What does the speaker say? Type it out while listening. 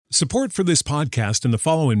Support for this podcast and the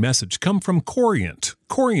following message come from Corient.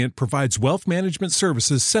 Corient provides wealth management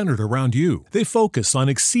services centered around you. They focus on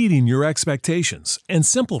exceeding your expectations and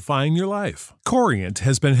simplifying your life. Corient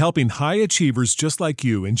has been helping high achievers just like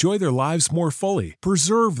you enjoy their lives more fully,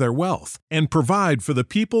 preserve their wealth, and provide for the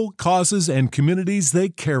people, causes, and communities they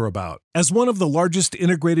care about. As one of the largest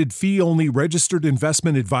integrated fee-only registered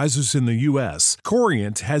investment advisors in the U.S.,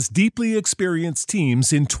 Corient has deeply experienced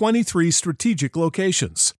teams in 23 strategic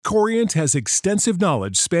locations. Corient has extensive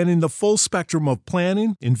knowledge spanning the full spectrum of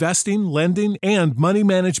planning, investing, lending, and money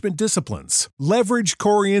management disciplines. Leverage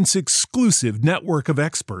Corient's exclusive network of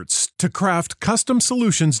experts to craft custom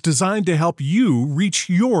solutions designed to help you reach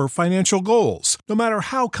your financial goals, no matter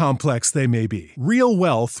how complex they may be. Real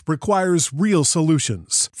wealth requires real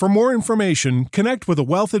solutions. For more information, connect with a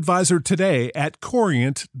wealth advisor today at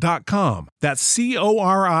Corient.com. That's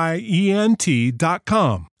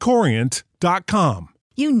Corient.com. Corient.com.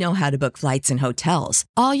 You know how to book flights and hotels.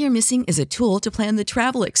 All you're missing is a tool to plan the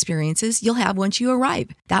travel experiences you'll have once you arrive.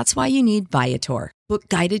 That's why you need Viator. Book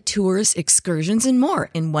guided tours, excursions, and more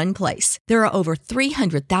in one place. There are over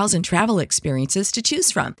 300,000 travel experiences to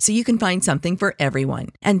choose from, so you can find something for everyone.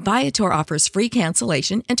 And Viator offers free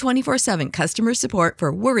cancellation and 24/7 customer support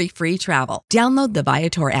for worry-free travel. Download the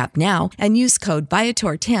Viator app now and use code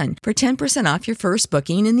Viator10 for 10% off your first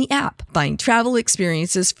booking in the app. Find travel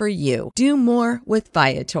experiences for you. Do more with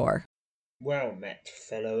Viator. Well met,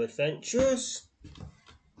 fellow adventurers.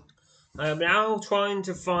 I am now trying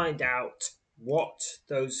to find out what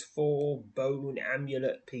those 4 bone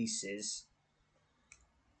amulet pieces,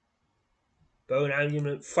 bone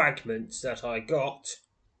amulet fragments that I got,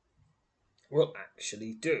 will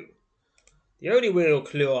actually do. The only real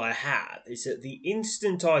clue I have is that the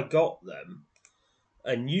instant I got them,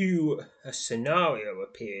 a scenario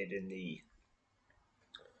appeared in the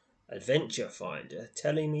Adventure Finder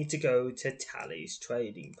telling me to go to Tally's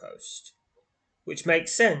trading post. Which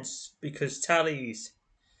makes sense because Tally's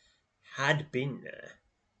had been there.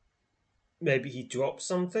 Maybe he dropped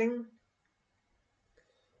something?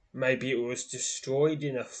 Maybe it was destroyed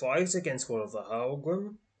in a fight against one of the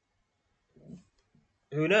Halgrim?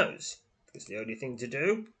 Who knows? Because the only thing to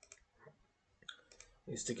do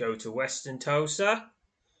is to go to Western Tosa,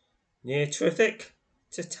 near Triffic,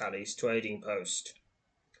 to Tally's trading post.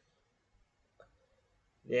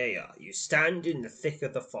 There you are. You stand in the thick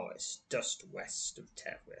of the forest, just west of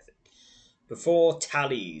Triffic, before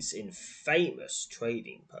Tally's infamous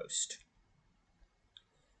trading post.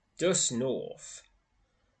 Just north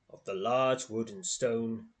of the large wood and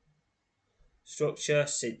stone structure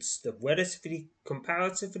sits the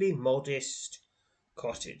comparatively modest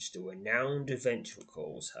cottage the renowned adventurer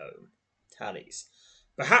calls home, Tally's.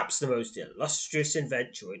 Perhaps the most illustrious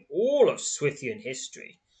adventurer in all of Swythian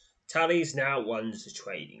history, Tally's now runs the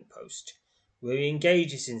trading post, where he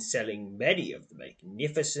engages in selling many of the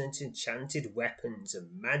magnificent enchanted weapons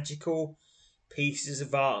and magical pieces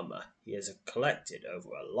of armor he has collected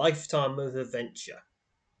over a lifetime of adventure.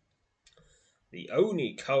 The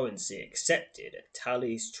only currency accepted at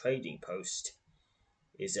Tally's trading post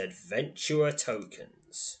is adventurer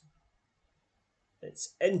tokens.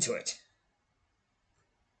 Let's enter it.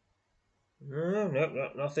 No,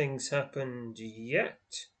 nothing's happened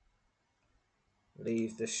yet.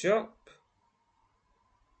 Leave the shop.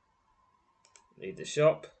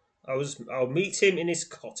 I'll meet him in his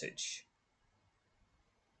cottage.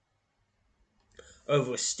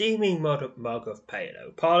 Over a steaming mug of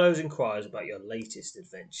Palo, Parlos inquires about your latest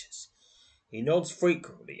adventures. He nods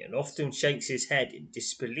frequently and often shakes his head in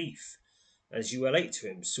disbelief as you relate to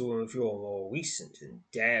him some of your more recent and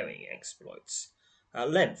daring exploits.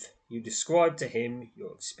 At length, you describe to him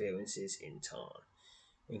your experiences in Tarn,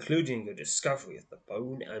 including your discovery of the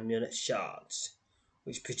bone amulet shards,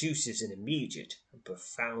 which produces an immediate and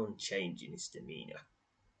profound change in his demeanour.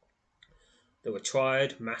 The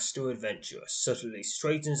retired master adventurer suddenly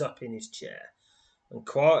straightens up in his chair and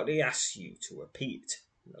quietly asks you to repeat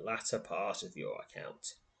the latter part of your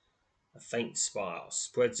account. A faint smile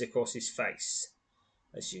spreads across his face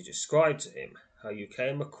as you describe to him how you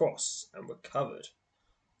came across and recovered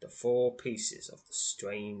the 4 pieces of the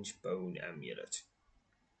strange bone amulet.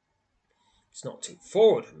 It's not too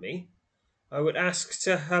forward of me. I would ask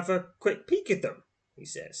to have a quick peek at them, he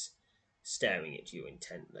says, staring at you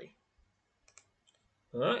intently.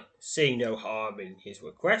 Alright, seeing no harm in his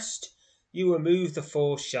request, you remove the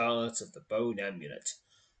 4 shards of the bone amulet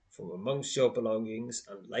from amongst your belongings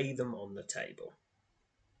and lay them on the table.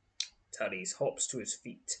 Tally's hops to his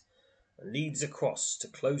feet and leads across to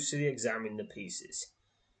closely examine the pieces.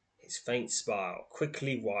 His faint smile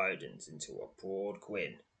quickly widens into a broad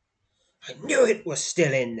grin. I knew it was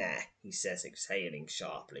still in there, he says, exhaling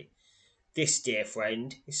sharply. This, dear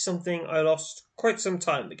friend, is something I lost quite some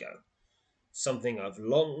time ago. Something I've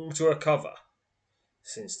longed to recover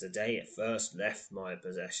since the day it first left my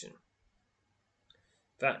possession.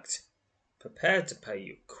 In fact, prepared to pay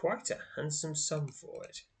you quite a handsome sum for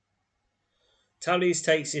it. Tullies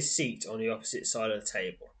takes his seat on the opposite side of the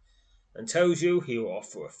table and tells you he will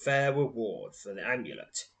offer a fair reward for the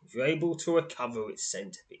amulet if you're able to recover its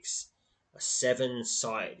centerpiece, a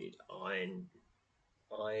 7-sided iron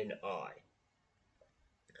eye.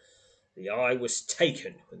 The eye was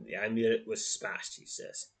taken when the amulet was smashed, he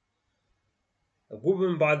says. A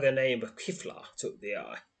woman by the name of Kiflar took the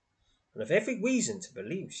eye, and I've every reason to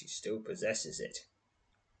believe she still possesses it.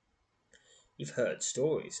 You've heard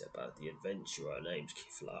stories about the adventurer named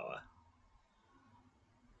Kiflar,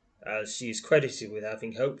 as she is credited with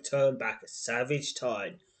having helped turn back a savage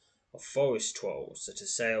tide of forest trolls that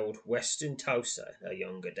assailed western Tulsa in her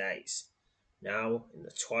younger days. Now, in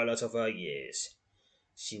the twilight of her years,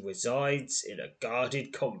 she resides in a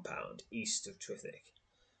guarded compound east of Trithik,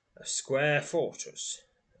 a square fortress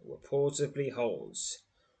that reportedly holds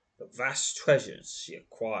the vast treasures she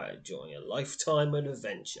acquired during a lifetime of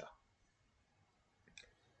adventure.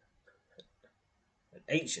 An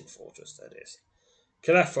ancient fortress, that is.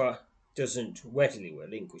 Calafra doesn't readily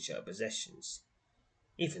relinquish her possessions,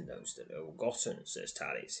 even those that are ill-gotten, says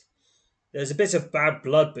Tallies. There's a bit of bad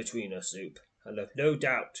blood between us, Zoop, and I've no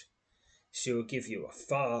doubt she will give you a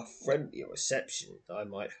far friendlier reception than I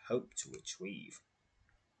might hope to retrieve.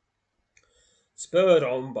 Spurred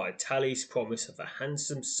on by Tally's promise of a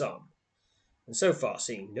handsome sum, and so far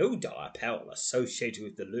seeing no dire peril associated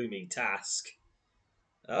with the looming task,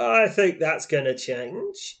 I think that's going to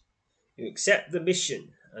change. You accept the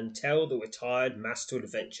mission and tell the retired master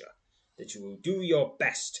adventurer that you will do your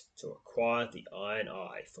best to acquire the Iron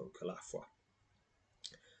Eye from Calafra.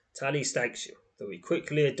 Tally thanks you, though he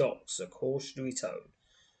quickly adopts a cautionary tone,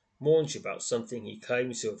 warns you about something he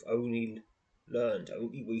claims to have learned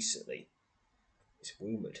only recently. It's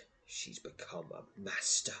rumoured she's become a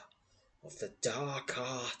master of the dark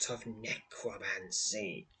art of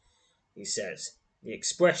necromancy, he says, the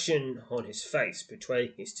expression on his face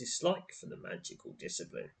betraying his dislike for the magical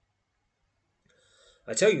discipline.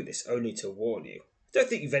 I tell you this only to warn you. I don't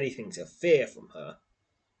think you've anything to fear from her,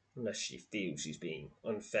 unless she feels she's being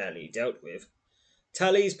unfairly dealt with.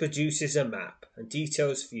 Tallies produces a map and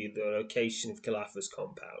details for you the location of Calafra's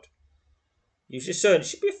compound. You've discerned it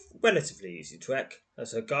should be a relatively easy trek,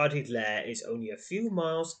 as her guarded lair is only a few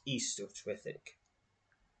miles east of Trithik.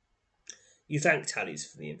 You thank Tallies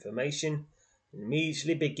for the information and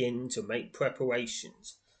immediately begin to make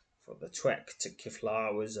preparations for the trek to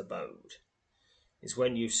Kiflara's abode. Is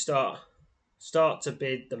when you start to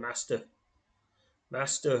bid the master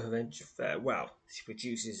adventure farewell. She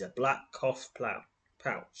produces a black cloth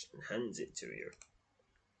pouch and hands it to you.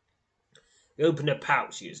 You open the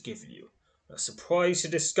pouch she has given you, and are surprised to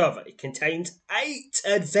discover it contains 8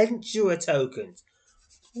 adventurer tokens.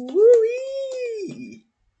 Woo-wee!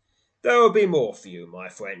 There will be more for you, my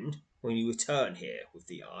friend, when you return here with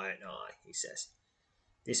the Iron Eye, he says.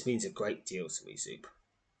 This means a great deal to me, Zoop.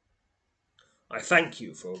 I thank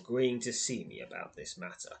you for agreeing to see me about this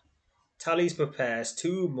matter. Tallies prepares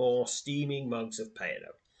 2 more steaming mugs of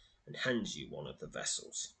pale and hands you one of the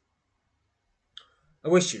vessels. I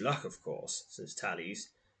wish you luck, of course, says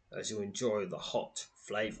Tallies, as you enjoy the hot,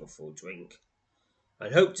 flavourful drink,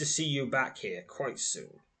 and hope to see you back here quite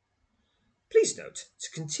soon. Please note, to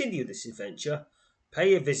continue this adventure,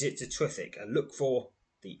 pay a visit to Trithik and look for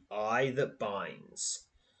the Eye That Binds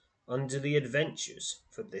under the Adventures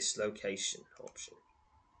for this location option.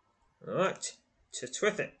 Alright, to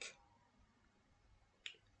Trithik.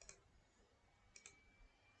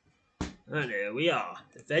 And here we are.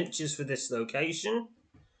 Adventures for this location.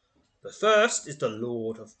 The first is the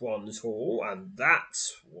Lord of Bronze Hall, and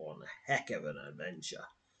that's one heck of an adventure.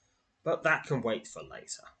 But that can wait for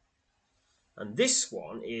later. And this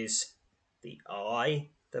one is the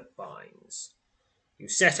Eye That Binds. You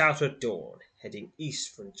set out at dawn, heading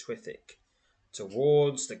east from Trithik,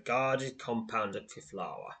 towards the guarded compound of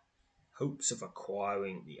Kiflara, hopes of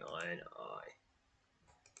acquiring the Iron Eye.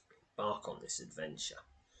 Embark on this adventure.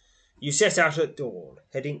 You set out at dawn,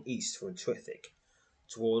 heading east from Trithik,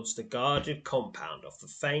 towards the guarded compound of the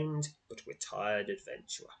famed but retired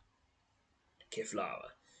adventurer, Kiflara,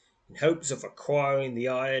 in hopes of acquiring the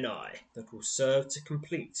Iron Eye that will serve to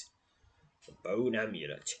complete the bone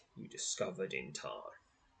amulet you discovered in Tarn.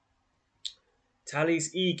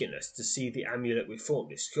 Tally's eagerness to see the amulet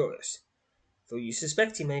reformed is curious, though you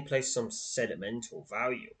suspect he may place some sentimental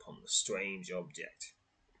value upon the strange object.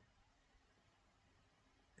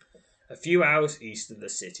 A few hours east of the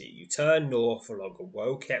city, you turn north along a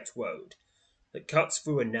well-kept road that cuts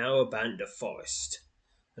through a narrow band of forest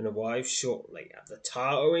and arrive shortly at the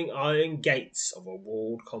towering iron gates of a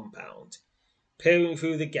walled compound. Peering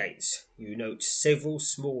through the gates, you note several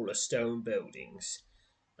smaller stone buildings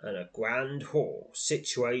and a grand hall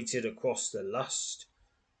situated across the lush,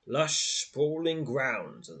 sprawling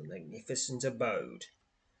grounds of the magnificent abode.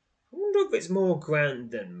 I wonder if it's more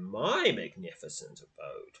grand than my magnificent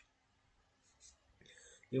abode.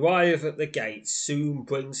 You arrive at the gates soon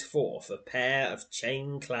brings forth a pair of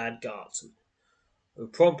chain-clad guardsmen, who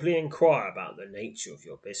promptly inquire about the nature of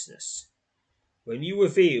your business. When you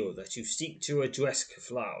reveal that you seek to address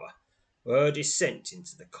Keflara, word is sent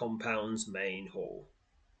into the compound's main hall.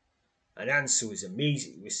 An answer is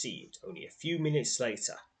immediately received only a few minutes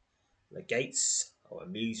later, and the gates are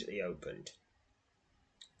immediately opened.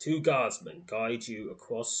 Two guardsmen guide you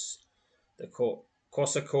across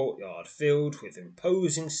a courtyard filled with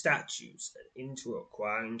imposing statues and into a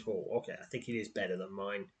grand hall. Okay, I think it is better than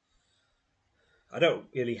mine. I don't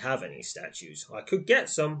really have any statues. I could get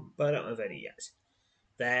some, but I don't have any yet.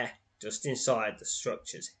 There, just inside the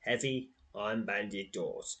structure's heavy, iron-banded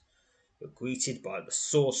doors, you're greeted by the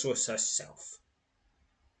sorceress herself.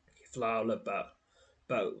 Keflara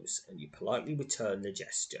bows, and you politely return the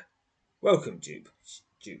gesture. "Welcome,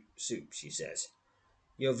 Soup," she says.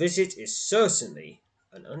 "Your visit is certainly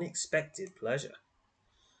an unexpected pleasure."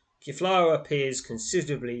 Keflara appears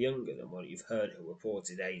considerably younger than what you've heard her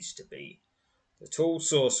reported age to be. The tall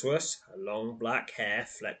sorceress, her long black hair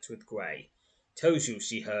flecked with grey, tells you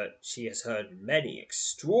she has heard many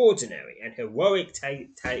extraordinary and heroic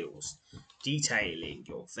tales detailing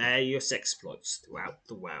your various exploits throughout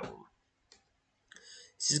the realm.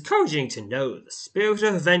 "It's encouraging to know the spirit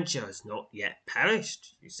of adventure has not yet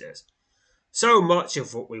perished," she says. "So much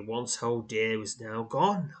of what we once held dear is now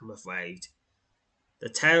gone, I'm afraid. The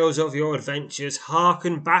tales of your adventures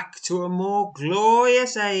harken back to a more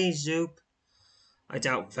glorious age, Zoop. I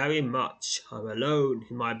doubt very much I'm alone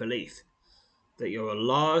in my belief that you're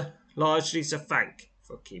largely to thank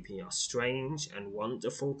for keeping our strange and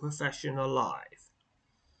wonderful profession alive."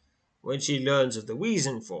 When she learns of the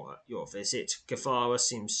reason for your visit, Keflara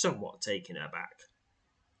seems somewhat taken aback.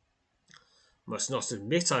 "I must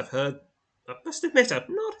admit I've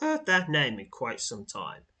not heard that name in quite some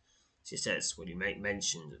time," she says when you make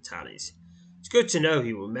mention of Tally's. "It's good to know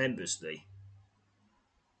he remembers me,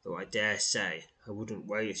 though I dare say I wouldn't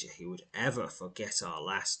wager he would ever forget our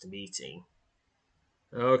last meeting."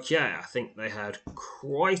 "Okay, I think they had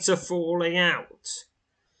quite a falling out.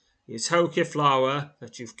 You tell Keflara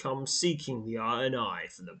that you've come seeking the iron eye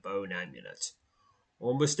for the bone amulet."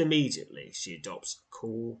 Almost immediately, she adopts a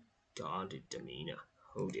cool, guarded demeanor.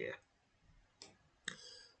 Oh dear.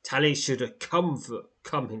 "Tally should have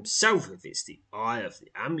come himself if it's the eye of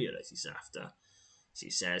the amulet he's after," she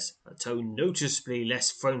says, her tone noticeably less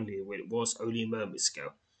friendly than it was only moments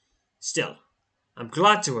ago. "Still, I'm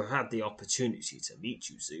glad to have had the opportunity to meet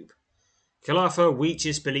you, Zoop." Keflara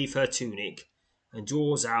reaches beneath her tunic and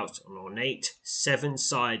draws out an ornate,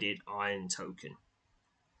 seven-sided iron token,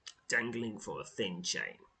 dangling from a thin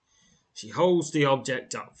chain. She holds the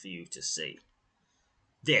object up for you to see.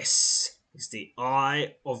 "This is the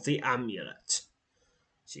eye of the amulet,"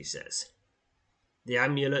 she says. "The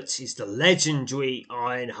amulet is the legendary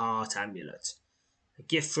Iron Heart amulet, a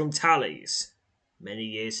gift from Tally's many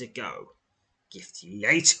years ago, a gift he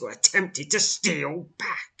later attempted to steal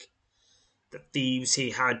back. The thieves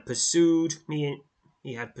he had pursued me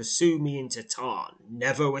into Tarn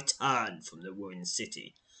never returned from the ruined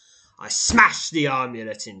city. I smashed the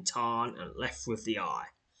amulet in Tarn and left with the eye.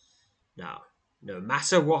 Now, no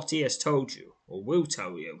matter what he has told you, or will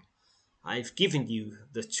tell you, I've given you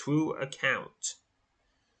the true account."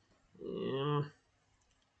 I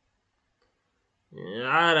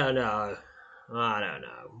don't know.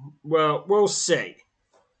 Well, we'll see.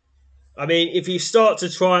 I mean, if you start to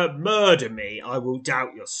try and murder me, I will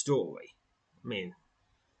doubt your story. If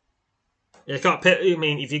you're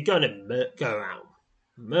going to go out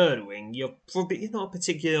murdering, you're not a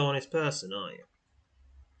particularly honest person, are you?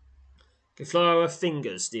 Keflara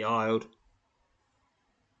fingers the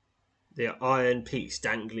iron piece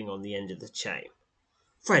dangling on the end of the chain.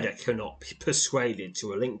 "Freda cannot be persuaded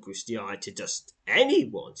to relinquish the eye to just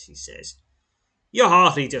anyone," she says. "You're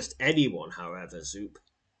hardly just anyone, however, Zoop.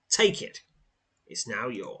 Take it. It's now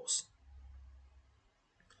yours."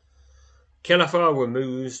 Keflara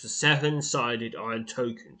removes the seven-sided iron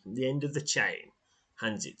token from the end of the chain,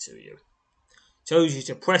 hands it to you. Tells you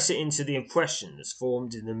to press it into the impressions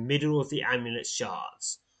formed in the middle of the amulet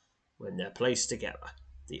shards when they're placed together.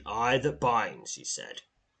 "The eye that binds," she said.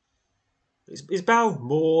 It's about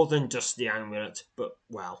more than just the amulet, but,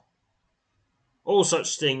 well, all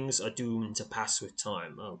such things are doomed to pass with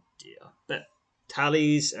time. Oh dear. But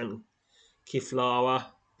Talis and Keflara,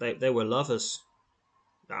 they were lovers.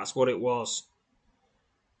 That's what it was.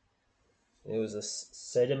 It was a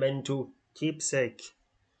sentimental keepsake.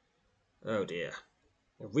 Oh dear.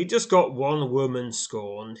 Have we just got one woman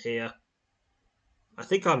scorned here? I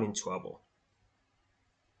think I'm in trouble.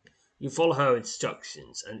 You follow her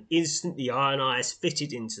instructions, and instantly the iron eye is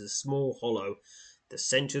fitted into the small hollow, the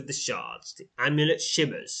centre of the shards. The amulet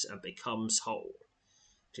shimmers and becomes whole.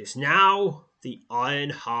 It is now the Iron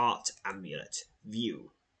Heart Amulet.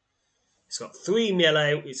 View. It's got 3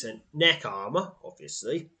 melee. It's a neck armour,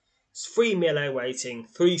 obviously. It's 3 melee weighting,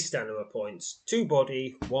 3 stamina points, 2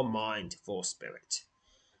 body, 1 mind, 4 spirit.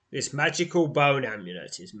 This magical bone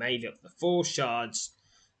amulet is made of the 4 shards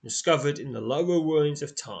discovered in the lower ruins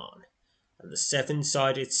of Tarn, and the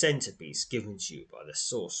 7-sided centrepiece given to you by the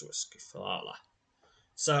sorceress Keflara.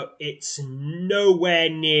 So it's nowhere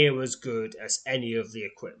near as good as any of the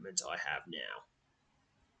equipment I have now.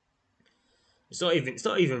 It's not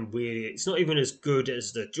even as good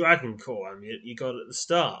as the Dragon Core amulet you got at the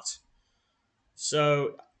start.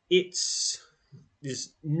 So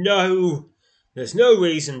there's no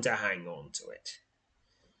reason to hang on to it.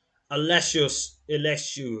 Unless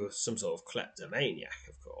you're some sort of kleptomaniac,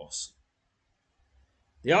 of course.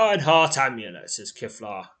 The Iron Heart Amulet, says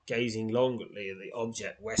Keflar, gazing longingly at the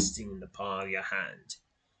object resting in the palm of your hand.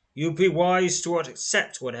 You'll be wise to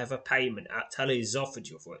accept whatever payment Atali has offered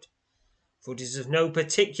you for it is of no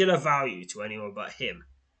particular value to anyone but him.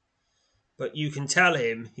 But you can tell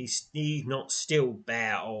him he need not still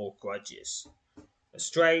bear all grudges. A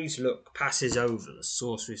strange look passes over the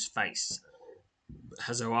sorcerer's face, but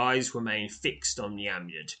as her eyes remain fixed on the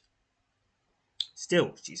amulet.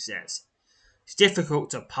 Still, she says, it's difficult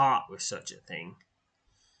to part with such a thing.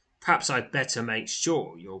 Perhaps I'd better make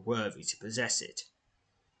sure you're worthy to possess it.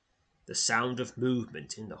 The sound of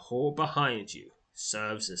movement in the hall behind you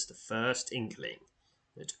serves as the first inkling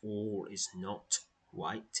that all is not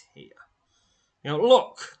right here. Now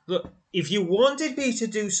look, if you wanted me to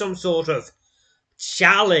do some sort of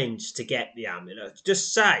challenge to get the amulet,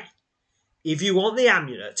 just say, if you want the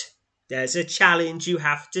amulet, there's a challenge you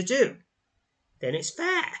have to do. Then it's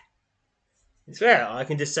fair. It's fair. I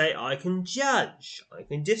can just say, I can judge. I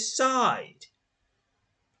can decide.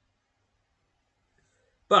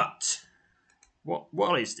 But,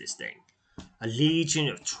 what is this thing? A legion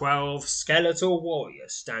of 12 skeletal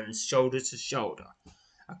warriors stands shoulder to shoulder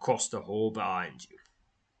across the hall behind you.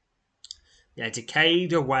 Their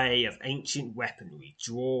decayed array of ancient weaponry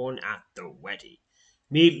drawn at the ready,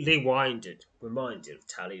 immediately reminded of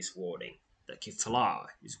Tali's warning that Keflara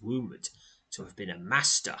is rumoured to have been a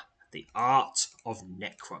master at the art of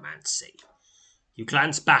necromancy. You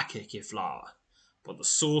glance back at Keflara, but the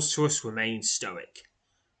sorceress remains stoic,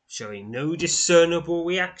 showing no discernible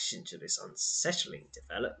reaction to this unsettling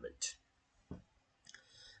development.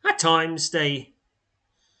 At times they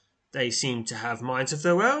seem to have minds of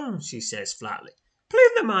their own, she says flatly. Play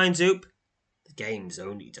their minds up. The game's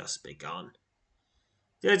only just begun.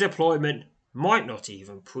 Their deployment might not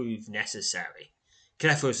even prove necessary.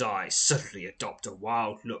 Clefra's eyes suddenly adopt a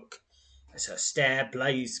wild look as her stare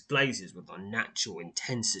blazes with unnatural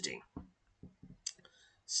intensity.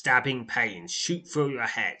 Stabbing pains shoot through your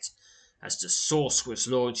head as the sorceress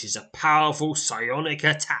launches a powerful psionic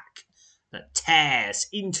attack that tears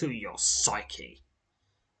into your psyche.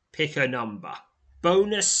 Pick a number.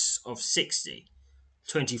 Bonus of 60.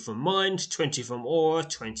 20 from mind, 20 from aura,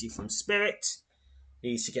 20 from spirit.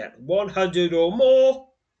 Needs to get 100 or more,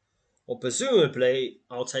 or presumably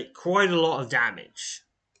I'll take quite a lot of damage.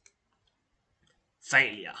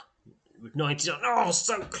 Failure. With 90. Oh,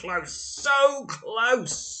 so close, so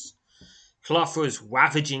close. Clefra's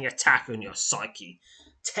ravaging attack on your psyche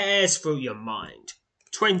tears through your mind.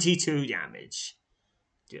 22 damage.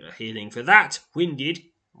 Do a healing for that. Winded,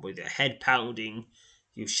 with your head pounding,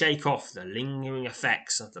 you shake off the lingering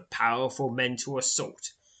effects of the powerful mental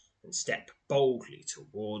assault and step boldly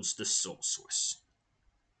towards the sorceress.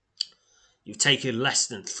 You've taken less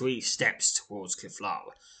than 3 steps towards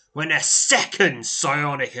Keflara when a second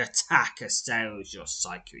psionic attack assails your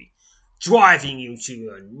psyche, driving you to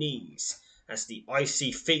your knees as the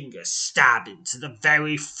icy fingers stab into the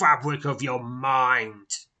very fabric of your mind.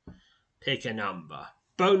 Pick a number.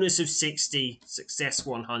 Bonus of 60, success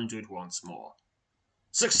 100 once more.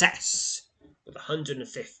 Success! With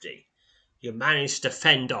 150, you manage to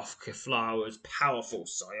fend off Keflara's powerful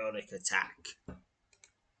psionic attack.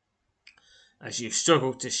 As you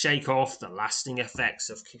struggle to shake off the lasting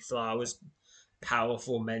effects of Keflara's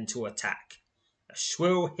powerful mental attack, A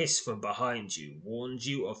shrill hiss from behind you warns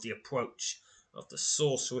you of the approach of the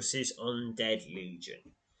sorceress's undead legion.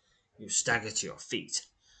 You stagger to your feet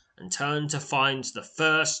and turn to find the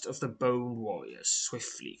first of the bone warriors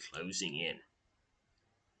swiftly closing in.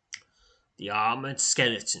 The armoured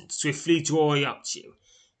skeleton, swiftly drawing up to you,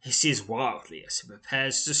 hisses wildly as it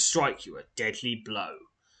prepares to strike you a deadly blow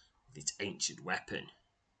with its ancient weapon.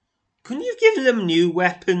 Couldn't you have given them new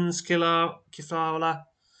weapons, Kefala?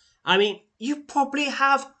 I mean, you probably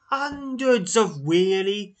have hundreds of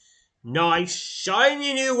really nice,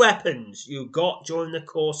 shiny new weapons you got during the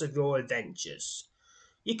course of your adventures.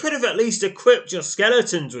 You could have at least equipped your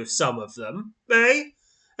skeletons with some of them, eh?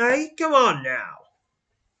 Come on now.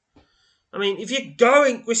 I mean, if you're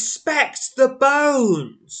going, respect the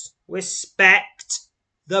bones. Respect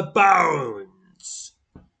the bones.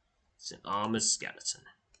 It's an armoured skeleton.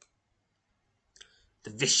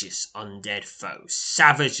 The vicious undead foe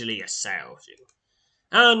savagely assails you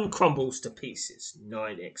and crumbles to pieces.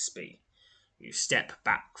 9 XP. You step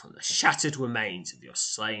back from the shattered remains of your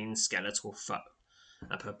slain skeletal foe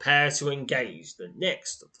and prepare to engage the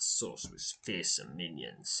next of the sorcerer's fearsome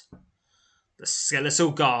minions. The skeletal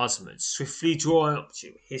guardsman, swiftly drawing up to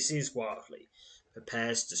you, hisses wildly,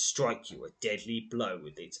 prepares to strike you a deadly blow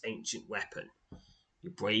with its ancient weapon. You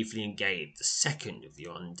bravely engage the second of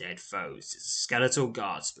your undead foes as a skeletal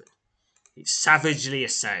guardsman. It savagely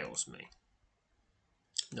assails me.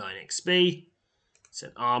 9 XP. It's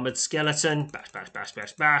an armoured skeleton. Bash, bash, bash,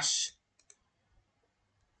 bash, bash.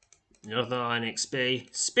 Another 9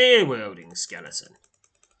 XP. Spear-wielding skeleton.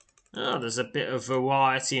 Oh, there's a bit of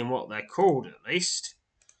variety in what they're called, at least.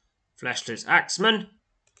 Fleshless axeman.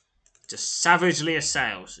 Just savagely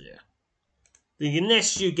assails you. In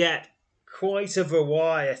this, you get quite a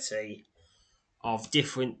variety of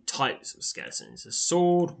different types of skeletons. A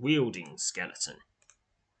sword-wielding skeleton.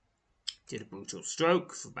 Did a brutal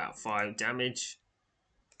stroke for about 5 damage.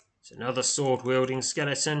 It's another sword-wielding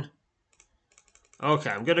skeleton. Okay,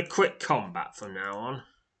 I'm going to quit combat from now on,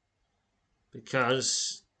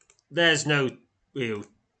 because there's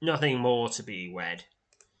nothing more to be read.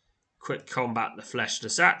 Quick combat the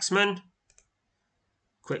fleshless axeman.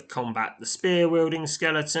 Quick combat the spear-wielding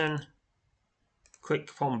skeleton.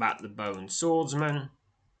 Quick combat the bone swordsman.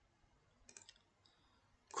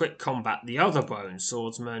 Quick combat the other bone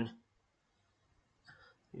swordsman.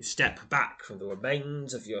 You step back from the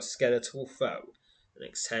remains of your skeletal foe and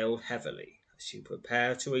exhale heavily as you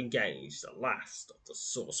prepare to engage the last of the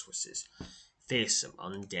sorceress's fearsome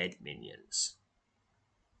undead minions.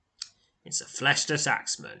 It's a fleshless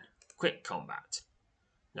axeman. Quick combat.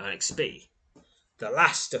 9 XP. The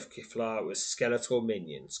last of Keflara's skeletal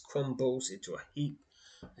minions crumbles into a heap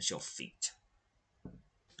at your feet.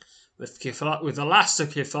 With the last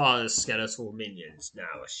of Keflara's skeletal minions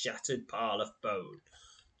now a shattered pile of bone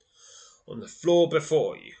on the floor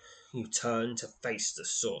before you, you turn to face the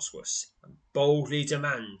sorceress and boldly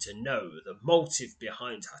demand to know the motive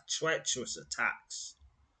behind her treacherous attacks.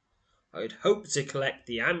 I had hoped to collect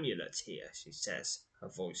the amulet here, she says, her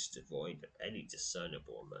voice devoid of any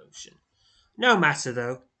discernible emotion. No matter,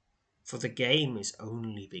 though, for the game is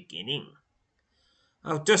only beginning.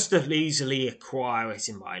 I'll just as easily acquire it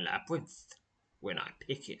in my labyrinth when I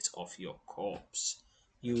pick it off your corpse.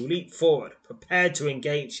 You leap forward, prepared to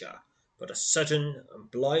engage her, but a sudden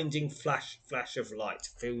and blinding flash of light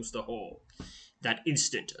fills the hall. That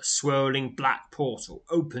instant, a swirling black portal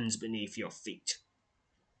opens beneath your feet.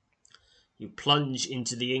 You plunge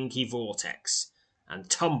into the inky vortex and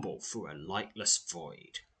tumble through a lightless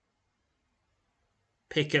void.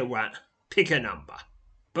 Pick a number.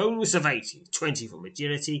 Bonus of 80. 20 from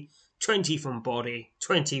agility, 20 from body,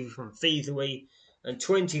 20 from thievery, and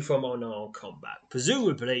 20 from unarmed combat.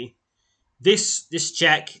 Presumably, this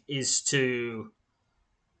check is to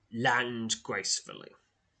land gracefully.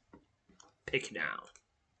 Pick now.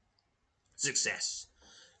 Success.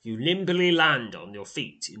 You nimbly land on your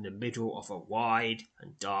feet in the middle of a wide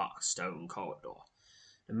and dark stone corridor.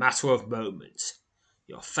 In a matter of moments,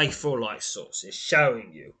 your faithful light source is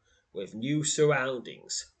showering you with new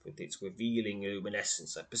surroundings with its revealing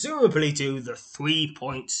luminescence, and presumably do the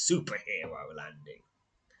 3-point superhero landing.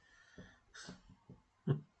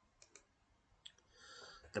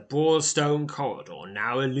 The broad stone corridor,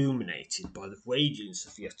 now illuminated by the radiance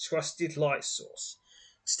of your trusted light source,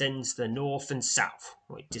 extends to the north and south,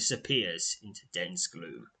 where it disappears into dense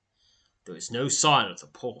gloom. There is no sign of the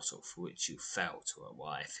portal through which you fell to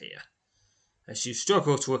arrive here. As you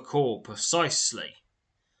struggle to recall precisely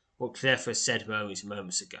what Clefairy said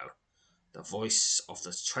moments ago, the voice of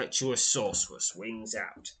the treacherous sorceress rings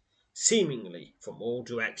out, seemingly from all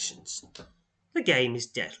directions. The game is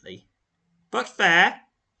deadly. but fair.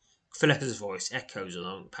 Philippa's voice echoes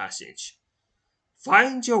along the passage.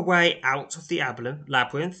 Find your way out of the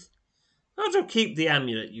labyrinth. That'll keep the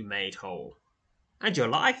amulet you made whole. And your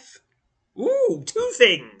life. Ooh, 2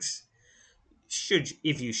 things.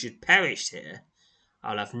 If you should perish here,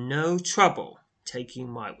 I'll have no trouble taking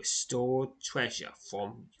my restored treasure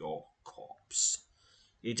from your corpse.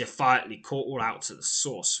 You defiantly call out to the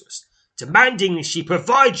sorceress, demanding she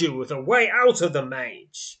provide you with a way out of the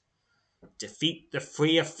maze. Defeat the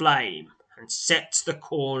Free Flame and set the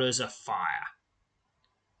corners afire.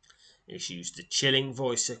 Issues the chilling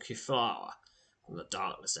voice of Keflara from the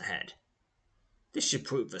darkness ahead. This should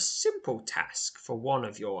prove a simple task for one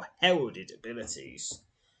of your heralded abilities.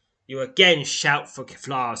 You again shout for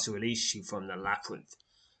Keflara to release you from the labyrinth,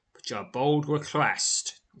 but your bold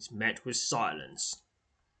request is met with silence.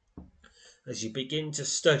 As you begin to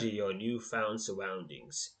study your newfound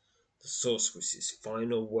surroundings, the sorceress's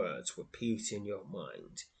final words repeat in your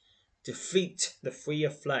mind. Defeat the Free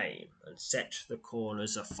Flame and set the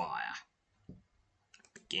corners afire.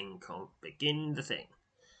 Begin the thing.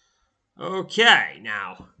 Okay,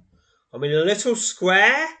 now I'm in a little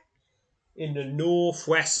square in the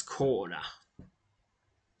northwest corner.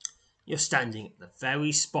 You're standing at the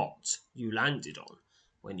very spot you landed on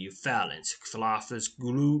when you fell into Clothar's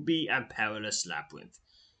gloomy and perilous labyrinth.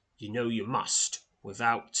 You know you must,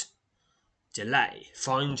 without delay,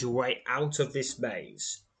 find your way out of this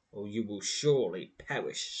maze, or you will surely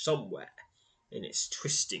perish somewhere in its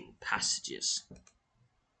twisting passages.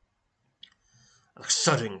 A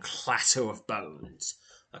sudden clatter of bones,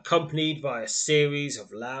 accompanied by a series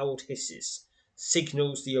of loud hisses,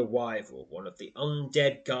 signals the arrival of one of the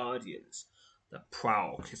undead guardians that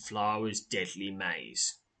prowl Keflara's deadly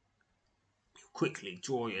maze. You quickly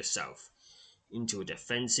draw yourself into a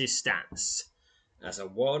defensive stance as a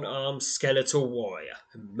one-armed skeletal warrior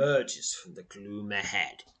emerges from the gloom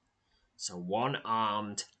ahead. It's a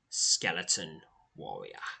one-armed skeleton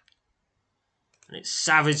warrior, and it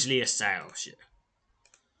savagely assails you.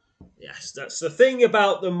 Yes, that's the thing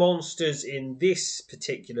about the monsters in this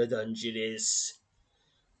particular dungeon is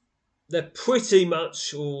they're pretty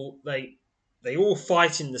much all they all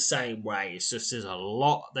fight in the same way. It's just there's a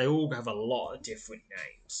lot. They all have a lot of different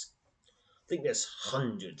names. I think there's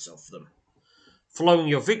hundreds of them. Following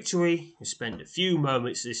your victory, you spend a few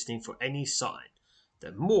moments listening for any sign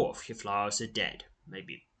that more of your flowers are dead,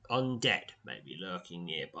 maybe undead, maybe lurking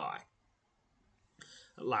nearby.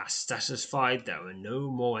 At last, satisfied there are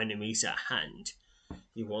no more enemies at hand,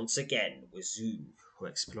 you once again resume your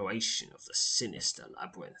exploration of the sinister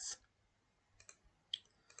labyrinth.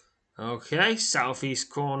 Okay, southeast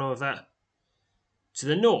corner of that. To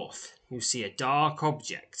the north, you see a dark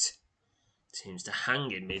object. It seems to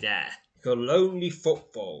hang in midair. Your lonely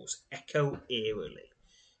footfalls echo eerily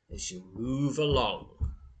as you move along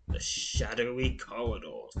the shadowy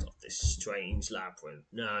corridors of this strange labyrinth.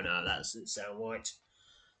 No, that doesn't sound right.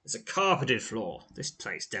 There's a carpeted floor. This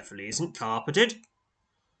place definitely isn't carpeted.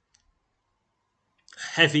 A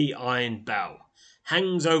heavy iron bell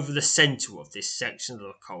hangs over the centre of this section of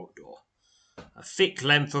the corridor. A thick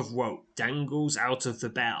length of rope dangles out of the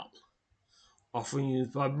bell, offering you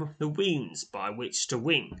the means by which to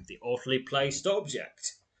ring the oddly placed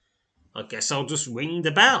object. I guess I'll just ring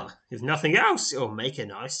the bell. If nothing else, it'll make a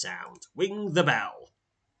nice sound. Ring the bell.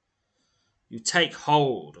 You take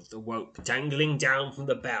hold of the rope dangling down from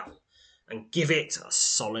the bell and give it a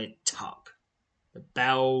solid tug. The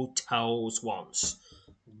bell tolls once.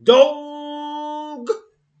 Dong!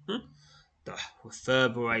 The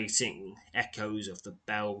reverberating echoes of the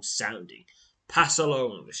bell sounding pass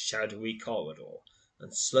along the shadowy corridor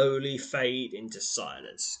and slowly fade into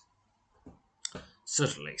silence.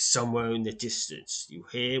 Suddenly, somewhere in the distance, you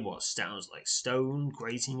hear what sounds like stone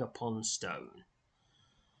grating upon stone.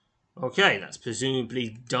 Okay, that's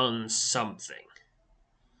presumably done something.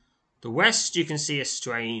 The west, you can see a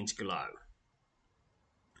strange glow.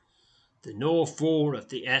 The north wall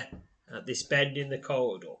of at this bend in the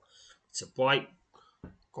corridor, it's a bright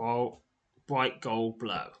gold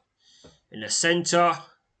glow. In the centre,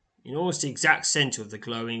 in almost the exact centre of the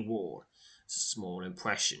glowing wall, is a small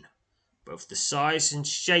impression. Both the size and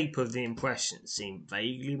shape of the impression seem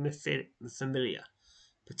vaguely familiar.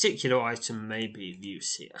 A particular item may be of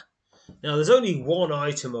use here. Now, there's only one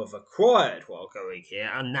item I've acquired while going here,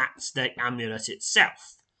 and that's the amulet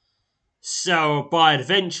itself. So, by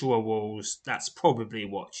adventurer rules, that's probably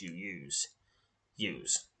what you use. You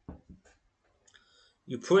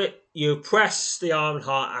press the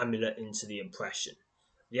Ironheart amulet into the impression.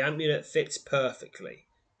 The amulet fits perfectly,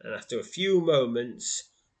 and after a few moments,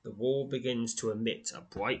 the wall begins to emit a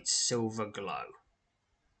bright silver glow.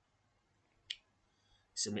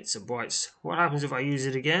 Emits a bright... What happens if I use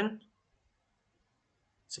it again?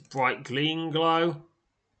 It's a bright green glow.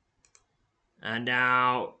 And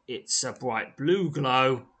now it's a bright blue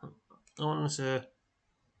glow. On to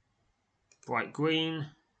bright green.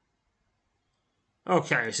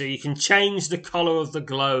 Okay, so you can change the colour of the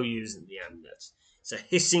glow using the amulet. It's a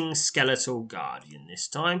hissing skeletal guardian this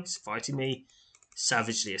time. It's fighting me.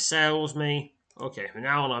 Savagely assails me. Okay, from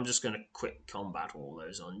now on I'm just going to quick combat all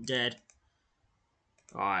those undead.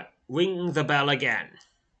 Alright, ring the bell again.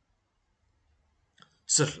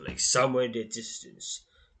 Suddenly, somewhere in the distance,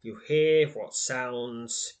 you hear what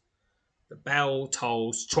sounds. The bell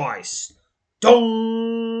tolls twice.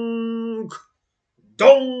 Dong!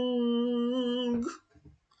 Dong!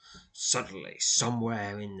 Suddenly,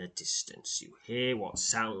 somewhere in the distance, you hear what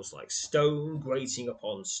sounds like stone grating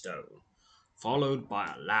upon stone, followed by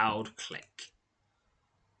a loud click.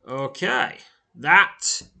 Okay, now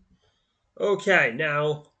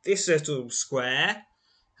this little square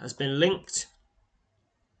has been linked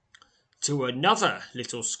to another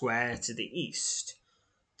little square to the east.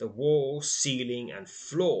 The wall, ceiling, and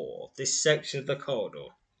floor of this section of the corridor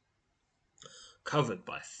covered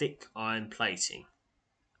by thick iron plating.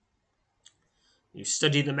 You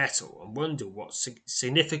study the metal and wonder what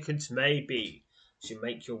significance may be as you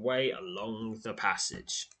make your way along the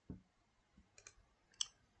passage.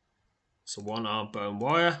 So 1-armed bone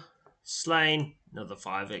warrior, slain, another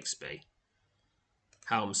 5 XP.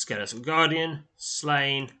 Helm skeletal guardian,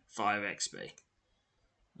 slain, 5 XP.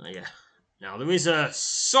 Now there is a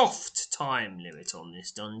soft time limit on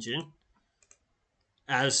this dungeon.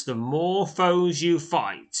 As the more foes you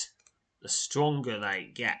fight, the stronger they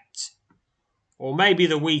get. Or maybe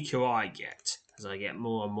the weaker I get, as I get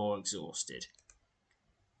more and more exhausted.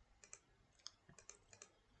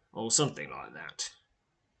 Or something like that.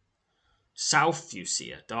 South, you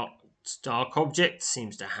see a dark object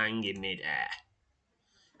seems to hang in mid-air.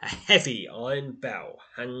 A heavy iron bell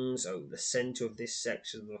hangs over the centre of this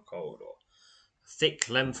section of the corridor. A thick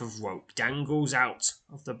length of rope dangles out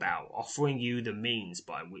of the bell, offering you the means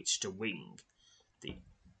by which to wing the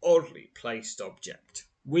oddly placed object.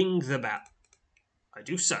 Wing the bell. I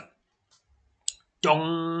do so.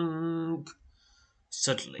 Dong!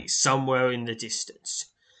 Suddenly, somewhere in the distance,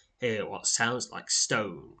 hear what sounds like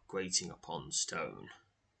stone grating upon stone.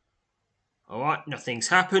 Alright, nothing's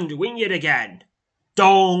happened. Wing it again.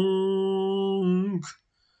 Dong!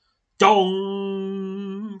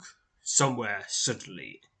 Dong! Somewhere,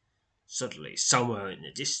 suddenly, somewhere in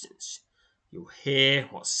the distance, you hear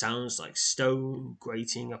what sounds like stone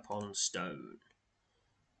grating upon stone.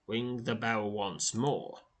 Ring the bell once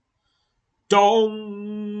more.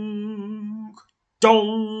 Dong!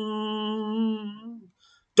 Dong!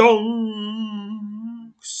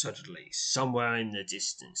 Dong! Suddenly, somewhere in the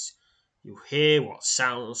distance, you hear what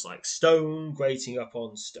sounds like stone grating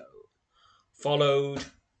upon stone, followed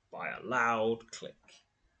by a loud click.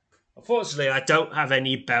 Unfortunately, I don't have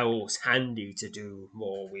any bells handy to do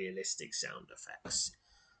more realistic sound effects.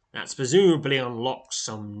 That's presumably unlocks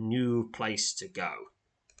some new place to go.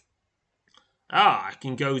 I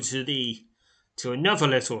can go to another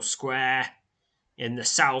little square in the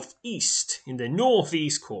southeast, in the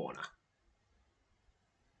northeast corner.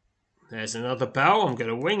 There's another bell. I'm going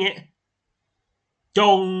to wing it.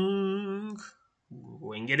 Dong!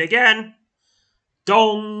 Wing it again.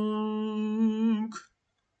 Dong!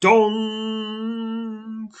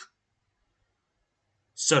 Dong!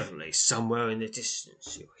 Suddenly, somewhere in the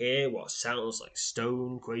distance, you hear what sounds like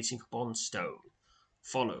stone grating upon stone,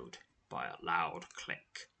 followed by a loud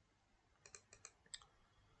click.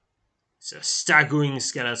 It's a staggering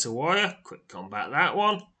skeletal warrior. Quick combat that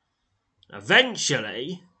one.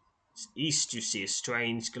 Eventually, east you see a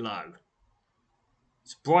strange glow.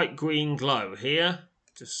 It's a bright green glow here.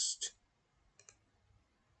 Just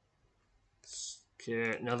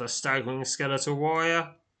another staggering skeletal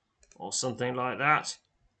warrior, or something like that.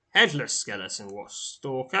 Headless skeleton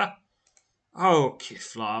stalker. Oh,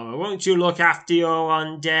 Kithlara, won't you look after your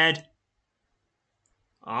undead?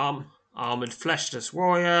 Armoured fleshless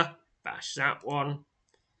warrior. Bash that one.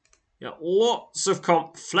 Lots of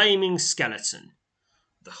flaming skeleton.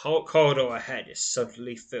 The whole corridor ahead is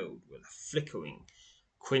suddenly filled with a flickering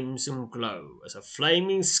crimson glow as a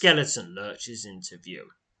flaming skeleton lurches into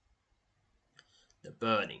view. The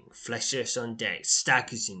burning, fleshless undead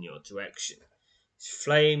staggers in your direction, its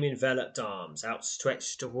flame-enveloped arms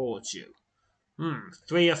outstretched towards you.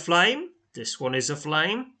 3 aflame? This one is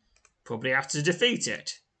aflame. Probably have to defeat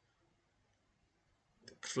it.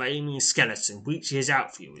 The flaming skeleton reaches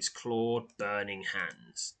out for you with clawed, burning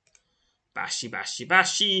hands. Bashy, bashy,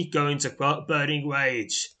 bashy, go into burning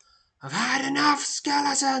rage. I've had enough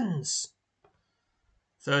skeletons.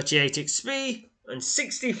 38 XP and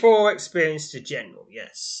 64 experience to general.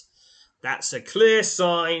 Yes, that's a clear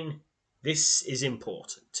sign. This is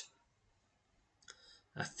important.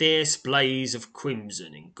 A fierce blaze of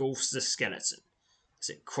crimson engulfs the skeleton as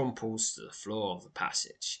it crumples to the floor of the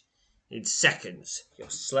passage. In seconds, your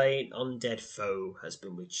slain undead foe has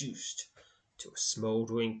been reduced to a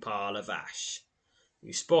smouldering pile of ash.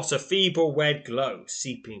 You spot a feeble red glow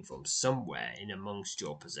seeping from somewhere in amongst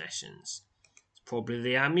your possessions. It's probably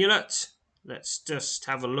the amulet. Let's just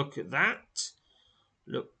have a look at that.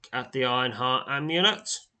 Look at the Ironheart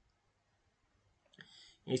amulet.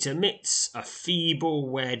 It emits a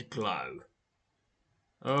feeble red glow.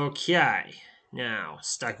 Okay, now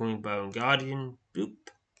Staggering Bone Guardian. Boop.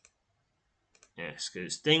 Yes,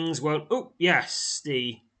 because things won't. Oh, yes,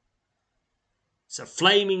 it's a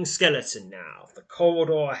flaming skeleton now. The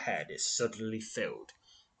corridor ahead is suddenly filled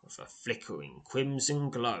with a flickering crimson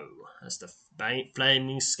glow as the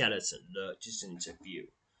flaming skeleton lurches into view.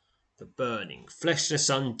 The burning, fleshless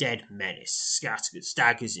undead menace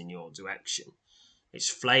staggers in your direction, its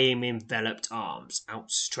flame-enveloped arms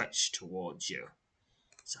outstretched towards you.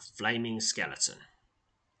 It's a flaming skeleton,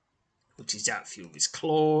 which is out for you with its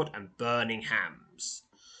clawed and burning hands.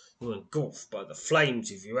 You're engulfed by the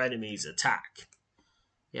flames of your enemy's attack.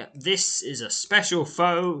 Yep, this is a special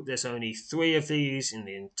foe. There's only 3 of these in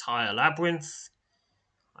the entire labyrinth.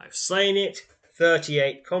 I've slain it.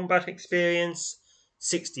 38 combat experience,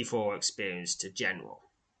 64 experience to general.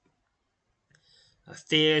 A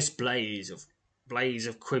fierce blaze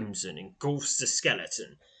of crimson engulfs the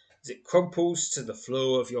skeleton as it crumples to the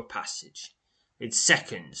floor of your passage. In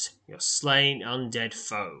seconds, your slain undead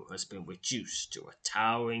foe has been reduced to a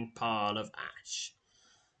towering pile of ash.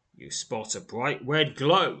 You spot a bright red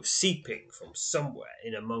glow seeping from somewhere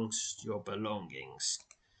in amongst your belongings.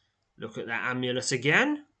 Look at that amulet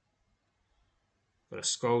again. Gotta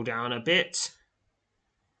scroll down a bit.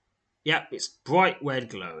 Yep, it's bright red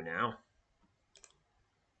glow now.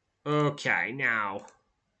 Okay, now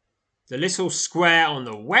the little square on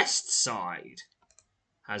the west side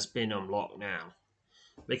has been unlocked now,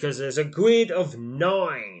 because there's a grid of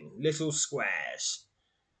 9 little squares.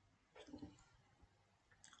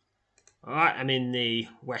 Alright, I'm in the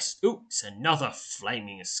west. Oops, another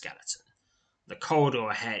flaming skeleton. The corridor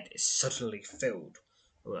ahead is suddenly filled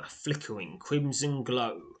with a flickering crimson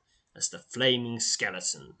glow as the flaming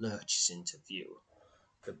skeleton lurches into view.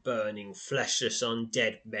 The burning, fleshless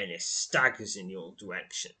undead menace staggers in your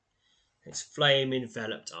direction, its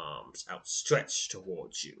flame-enveloped arms outstretched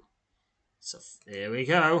towards you. So here we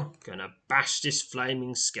go. Gonna bash this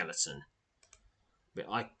flaming skeleton. But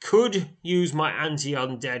I could use my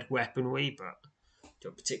anti-undead weaponry, but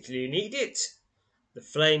don't particularly need it. The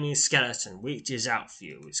flaming skeleton reaches out for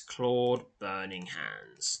you with its clawed, burning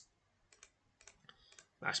hands.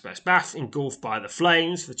 Bash, bash, bash, engulfed by the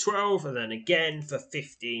flames for 12, and then again for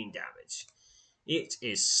 15 damage. It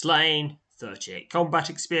is slain, 38 combat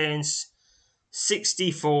experience,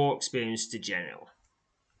 64 experience to general.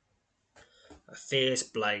 A fierce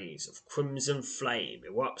blaze of crimson flame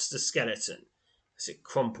erupts the skeleton as it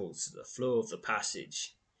crumples to the floor of the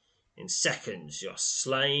passage. In seconds, your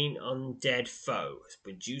slain undead foe has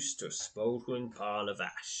reduced to a smouldering pile of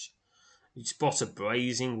ash. You spot a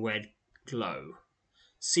blazing red glow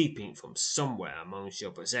seeping from somewhere amongst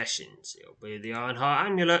your possessions. It'll be the Ironheart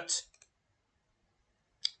amulet.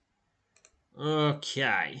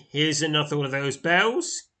 Okay, here's another one of those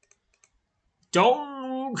bells.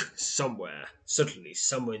 Dong! Somewhere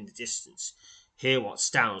in the distance, hear what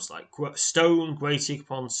sounds like stone grating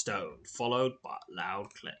upon stone, followed by a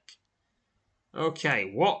loud click.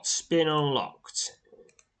 Okay, what's been unlocked?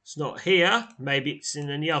 It's not here. Maybe it's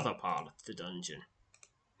in any other part of the dungeon.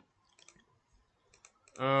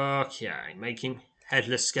 Okay, making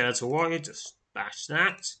Headless Skeletal Warrior. Just bash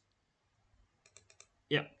that.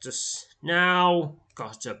 Yep, just now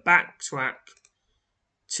got to backtrack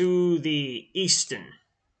to the eastern,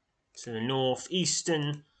 to the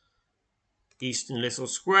northeastern little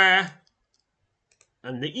square,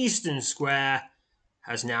 and the eastern square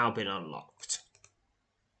has now been unlocked.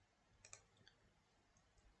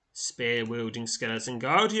 Spear-wielding Skeleton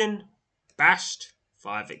Guardian, bashed,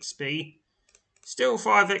 5 XP, still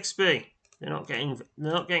 5 XP. They're not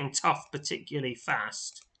getting tough particularly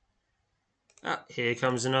fast. Here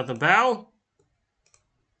comes another bell.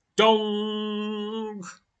 Dong!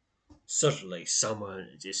 Suddenly, somewhere in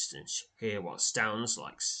the distance, hear what sounds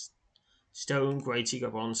like stone grating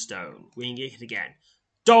upon stone. Ring it again.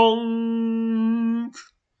 Dong!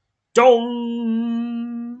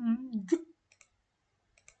 Dong!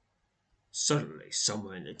 Suddenly,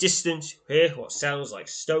 somewhere in the distance, you hear what sounds like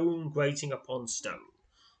stone grating upon stone,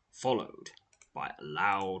 followed by a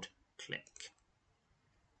loud click.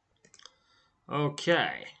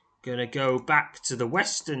 Okay, gonna go back to the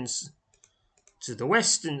western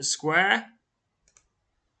square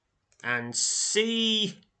and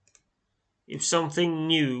see if something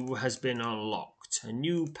new has been unlocked, a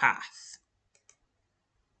new path.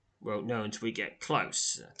 Won't know until we get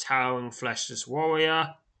close. A towering fleshless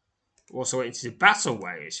warrior. Also waiting to do battle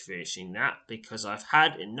waves, finishing that because I've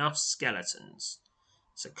had enough skeletons.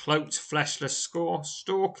 It's a cloaked fleshless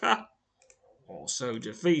stalker, also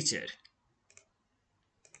defeated.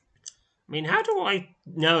 I mean, how do I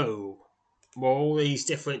know what all these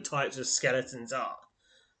different types of skeletons are?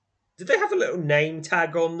 Did they have a little name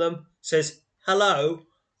tag on them? It says, "Hello,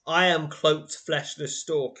 I am cloaked fleshless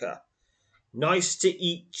stalker. Nice to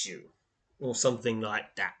eat you," or something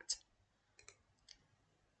like that.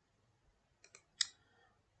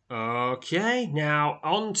 Okay, now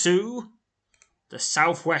on to the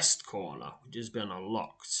southwest corner, which has been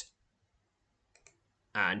unlocked.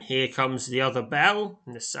 And here comes the other bell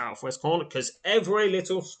in the southwest corner, because every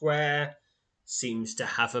little square seems to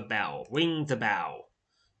have a bell. Ring the bell.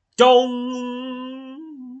 Dong!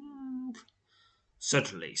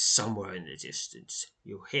 Suddenly, somewhere in the distance,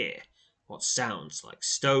 you hear what sounds like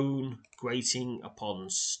stone grating upon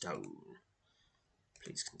stone.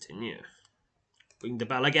 Please continue. Ring the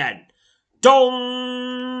bell again.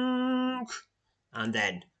 Dong! And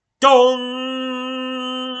then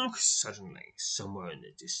dong! Suddenly, somewhere in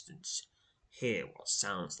the distance, hear what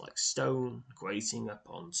sounds like stone grating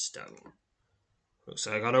upon stone. Looks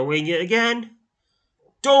like I gotta ring it again.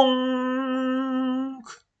 Dong!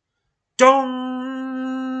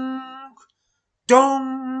 Dong!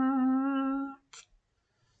 Dong!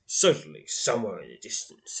 Suddenly, somewhere in the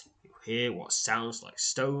distance, you hear what sounds like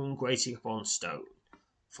stone grating upon stone,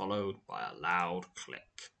 followed by a loud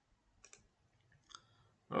click.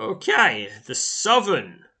 Okay, the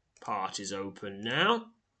southern part is open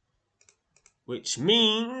now, which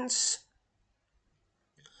means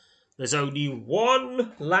there's only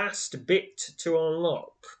one last bit to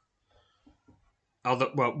unlock.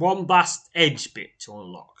 One last edge bit to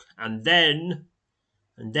unlock, and then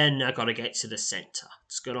I gotta get to the centre.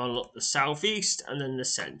 It's gonna unlock the southeast and then the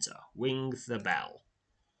centre. Ring the bell.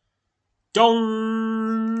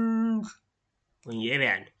 Dong! Ring it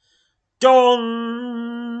again.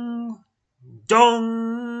 Dong!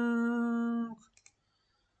 Dong!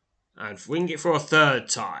 And ring it for a third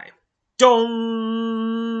time.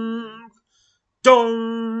 Dong!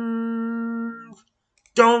 Dong!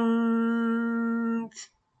 Dong!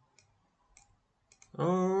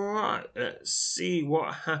 Alright, let's see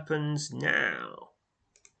what happens now.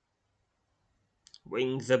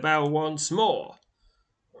 Ring the bell once more.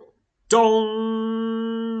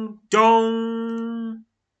 Dong! Dong!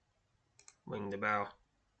 Ring the bell.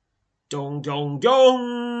 Dong, dong,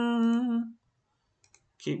 dong!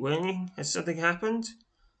 Keep ringing. Has something happened?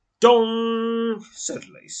 Dong!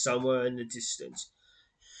 Suddenly, somewhere in the distance,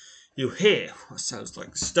 you hear what sounds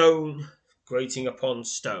like stone grating upon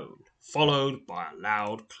stone, followed by a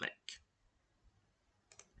loud click.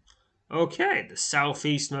 Okay, the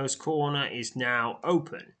southeastmost corner is now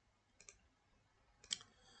open.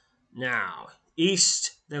 Now,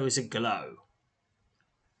 east, there is a glow.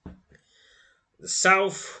 The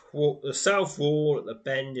south wall at the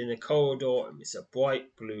bend in the corridor emits a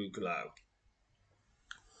bright blue glow.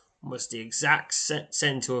 Almost the exact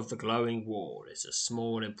centre of the glowing wall is a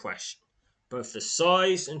small impression. Both the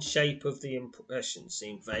size and shape of the impression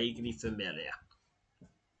seem vaguely familiar.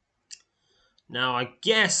 Now I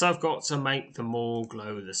guess I've got to make them all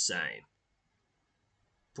glow the same.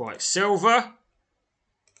 Bright silver.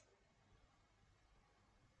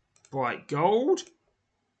 Bright gold.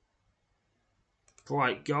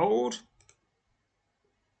 Bright gold.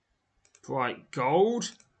 Bright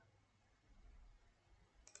gold.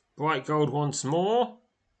 Bright gold once more.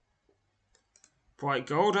 Bright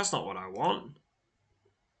gold, that's not what I want.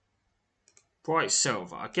 Bright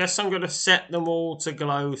silver. I guess I'm going to set them all to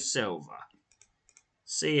glow silver.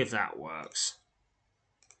 See if that works.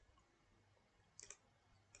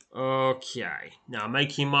 Okay, now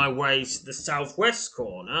making my way to the southwest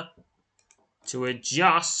corner to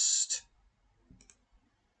adjust,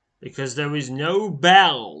 because there is no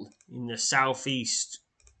bell in the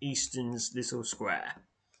southeastern's little square.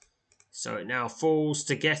 So it now falls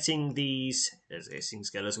to getting these, there's a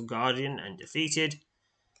skeletal guardian and defeated,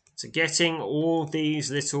 to getting all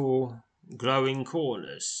these little glowing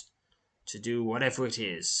corners to do whatever it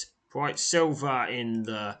is. Bright silver in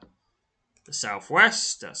the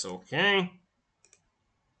southwest, that's okay.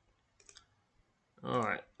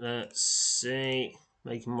 Alright, let's see.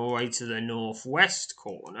 Making my way to the northwest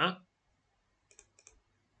corner.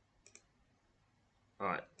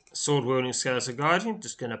 Alright, sword wielding skeletal guardian.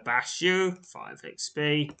 Just going to bash you. 5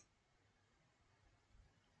 XP.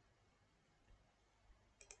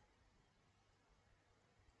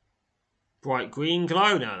 Bright green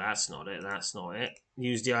glow. No, that's not it. That's not it.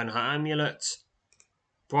 Use the iron amulet.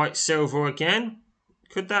 Bright silver again.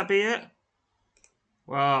 Could that be it?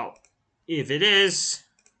 Well, if it is,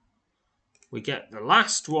 we get the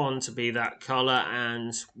last one to be that colour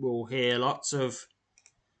and we'll hear lots of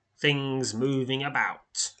things moving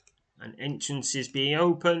about and entrances being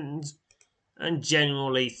opened and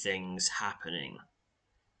generally things happening.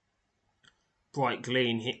 Bright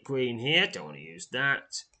green here. Don't want to use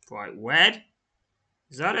that. Bright red.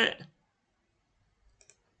 Is that it?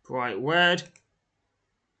 Bright red.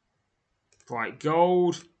 Bright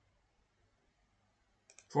gold.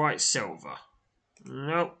 Bright silver.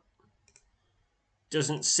 Nope.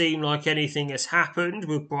 Doesn't seem like anything has happened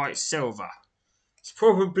with bright silver. It's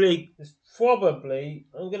probably,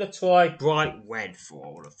 I'm going to try bright red for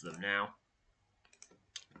all of them now.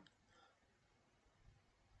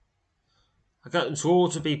 I got them to all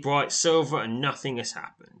to be bright silver and nothing has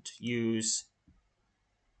happened. Use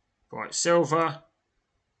bright silver,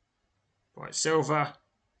 bright silver,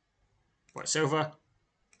 bright silver,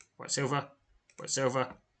 bright silver, bright silver,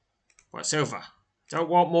 bright silver. Don't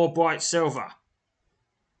want more bright silver.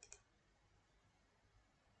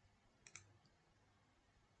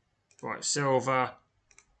 Bright silver,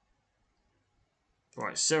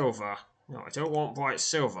 bright silver. No, I don't want bright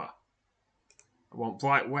silver. I want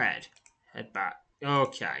bright red. Head back.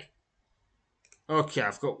 Okay. Okay,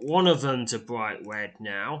 I've got one of them to bright red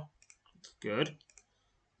now. Good.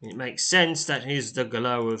 It makes sense that is the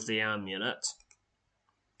glow of the amulet.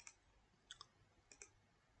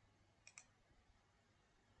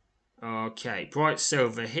 Okay, bright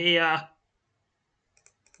silver here.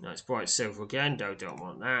 No, it's bright silver again. Don't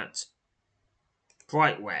want that.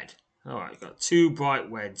 Bright red. Alright, got 2 bright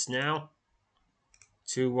reds now.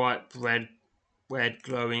 2 white red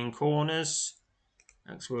glowing corners.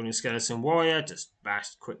 Axe wielding skeleton warrior. Just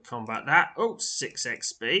bash quick combat that. Oh, 6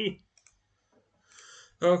 XP.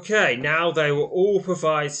 Okay, now they will all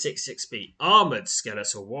provide 6 XP. Armoured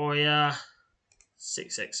skeletal warrior.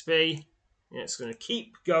 6 XP. Yeah, it's going to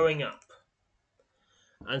keep going up.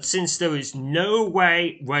 And since there is no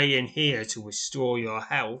way in here to restore your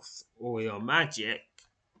health or your magic,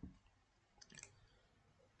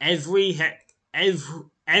 every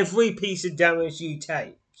piece of damage you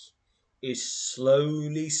take is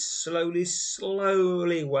slowly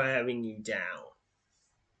wearing you down.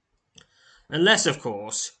 Unless, of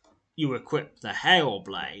course, you equip the Hail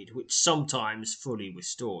Blade, which sometimes fully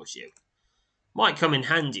restores you. Might come in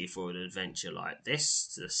handy for an adventure like this.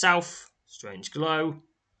 To the south, strange glow.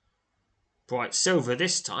 Bright silver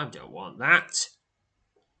this time, don't want that.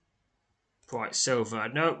 Bright silver,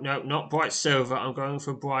 no, not bright silver, I'm going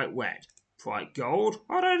for bright red. Bright gold,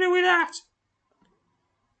 what do I do with that?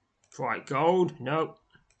 Bright gold, no.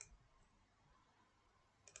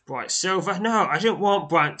 Bright silver, no, I didn't want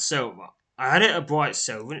bright silver. I had it at bright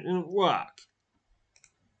silver and it didn't work.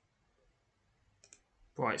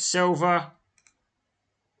 Bright silver.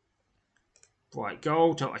 Bright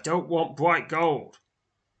gold, no, I don't want bright gold.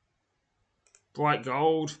 Bright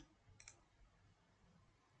gold.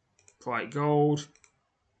 Bright gold.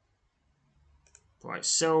 Bright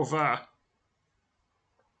silver.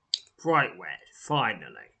 Bright red.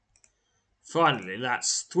 Finally. Finally,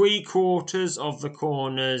 that's 3/4 of the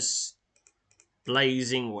corners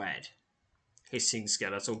blazing red. Hissing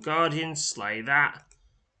skeletal guardian. Slay that.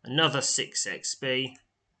 Another 6 XP.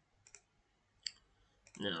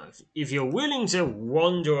 Now, if you're willing to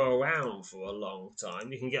wander around for a long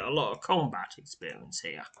time, you can get a lot of combat experience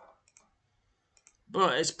here.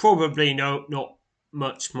 But it's probably not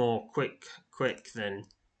much more quick than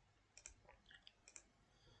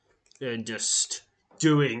just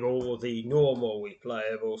doing all the normal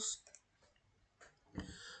replayables.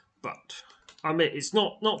 But, I mean, it's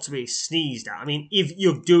not to be sneezed at. I mean, if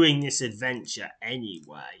you're doing this adventure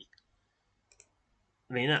anyway,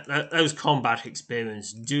 I mean, those combat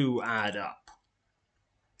experience do add up.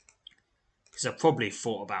 Because I've probably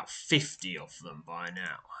fought about 50 of them by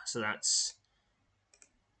now. So that's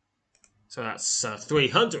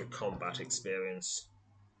 300 combat experience.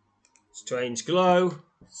 Strange glow.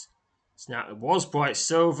 Now it was bright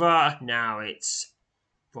silver. Now it's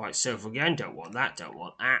bright silver again. Don't want that. Don't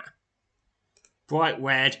want that. Bright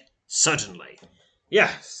red. Suddenly.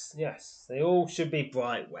 Yes. They all should be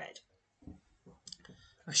bright red.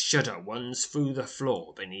 A shudder runs through the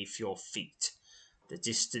floor beneath your feet. The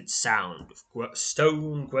distant sound of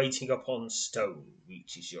stone grating upon stone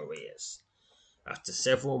reaches your ears. After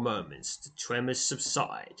several moments, the tremors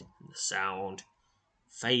subside and the sound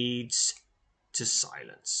fades to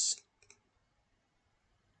silence.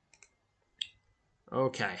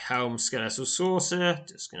 Okay, Helm Skeletal Saucer.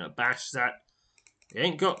 Just gonna bash that.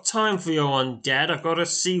 Ain't got time for your undead. I've got to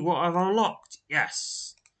see what I've unlocked.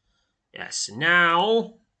 Yes. Yes,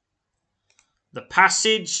 now the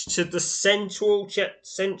passage to the central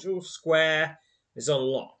square is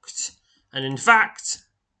unlocked. And in fact,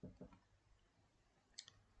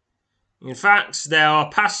 there are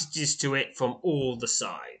passages to it from all the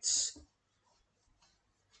sides.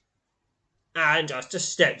 And I've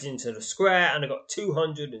just stepped into the square and I got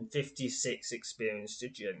 256 experience to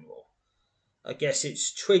general. I guess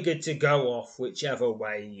it's triggered to go off whichever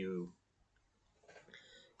way you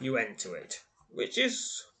enter it, which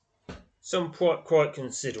is some quite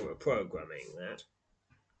considerate programming, that.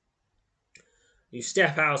 You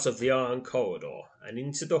step out of the iron corridor and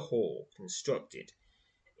into the hall constructed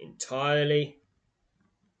entirely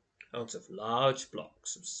out of large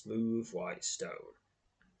blocks of smooth white stone.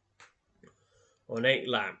 Ornate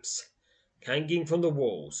lamps, hanging from the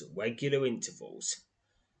walls at regular intervals,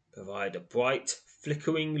 provide a bright,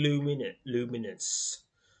 flickering luminance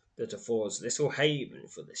that affords little haven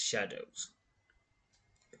for the shadows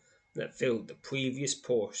that filled the previous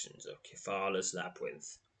portions of Kefala's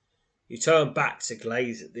labyrinth. You turn back to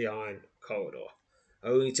gaze at the iron corridor,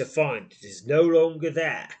 only to find it is no longer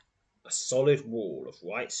there. A solid wall of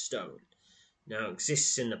white stone now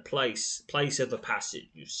exists in the place of the passage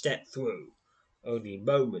you stepped through only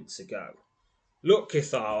moments ago. Look,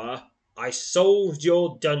 Kefala, I solved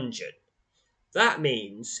your dungeon. That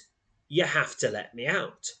means you have to let me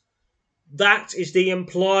out. That is the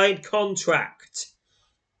implied contract.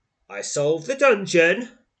 I solve the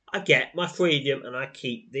dungeon, I get my freedom, and I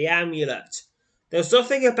keep the amulet. There's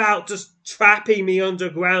nothing about just trapping me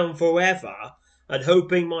underground forever and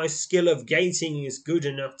hoping my skill of gating is good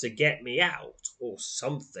enough to get me out, or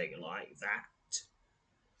something like that.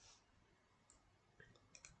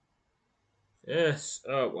 Yes,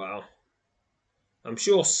 oh well. I'm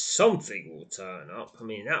sure something will turn up. I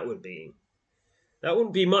mean, that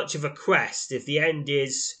wouldn't be much of a quest if the end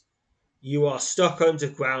is you are stuck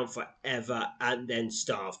underground forever and then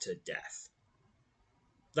starve to death.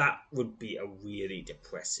 That would be a really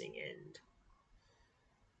depressing end.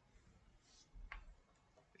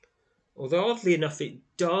 Although oddly enough, it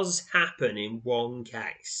does happen in one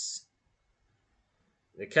case.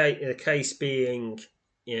 The case being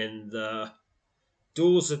in the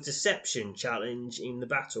Doors of Deception challenge in the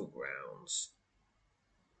Battlegrounds.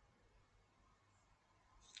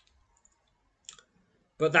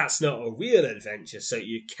 But that's not a real adventure, so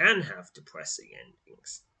you can have depressing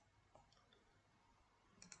endings.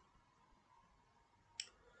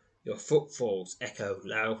 Your footfalls echo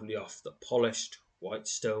loudly off the polished white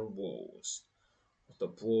stone walls of the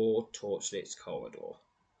broad torchlit corridor.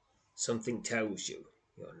 Something tells you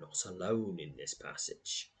you're not alone in this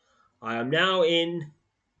passage. I am now in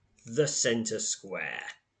the center square,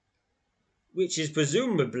 which is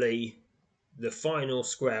presumably the final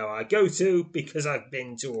square I go to because I've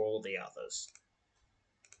been to all the others.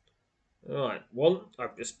 Alright,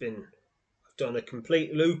 I've done a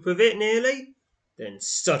complete loop of it nearly. Then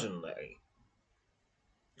suddenly,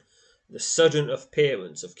 the sudden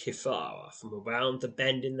appearance of Kefala from around the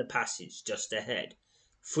bend in the passage just ahead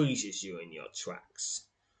freezes you in your tracks.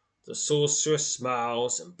 The sorceress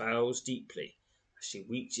smiles and bows deeply as she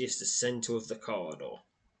reaches the center of the corridor.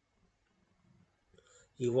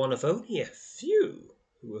 You're one of only a few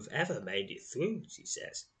who have ever made it through, she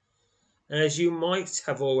says. And as you might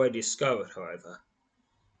have already discovered, however,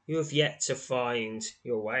 you have yet to find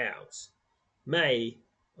your way out. May,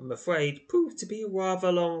 I'm afraid, prove to be a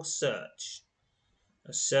rather long search.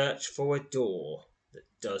 A search for a door that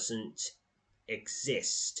doesn't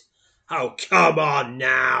exist. Oh, come on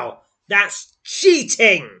now! That's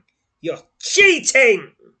cheating! You're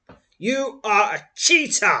cheating! You are a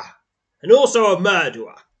cheater! And also a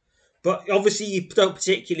murderer. But obviously you don't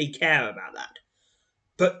particularly care about that.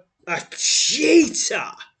 But a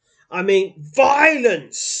cheater! I mean,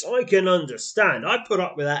 violence! I can understand. I put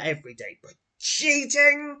up with that every day. But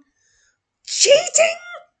cheating? Cheating?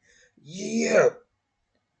 You!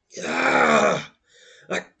 I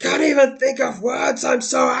can't even think of words. I'm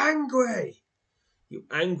so angry. You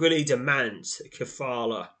angrily demand that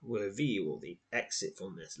Kefala reveal the exit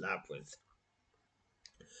from this labyrinth.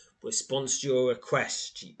 In response to your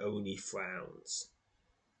request, she only frowns.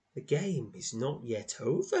 The game is not yet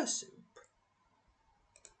over, Soup.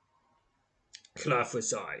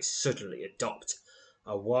 Clefaird's eyes suddenly adopt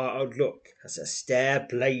a wild look as her stare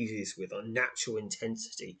blazes with unnatural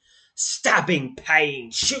intensity. Stabbing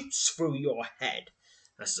pain shoots through your head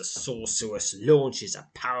as the sorceress launches a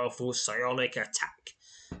powerful psionic attack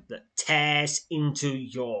that tears into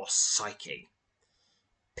your psyche.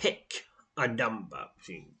 Pick a number.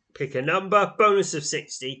 Pick a number, bonus of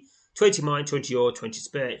 60, 20 mind, 20 or 20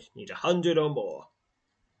 spirit. Need 100 or more.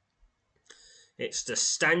 It's the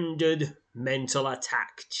standard mental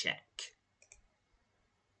attack check.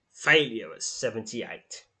 Failure at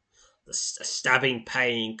 78. The stabbing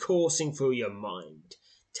pain coursing through your mind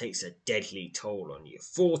takes a deadly toll on you.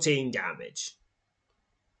 14 damage.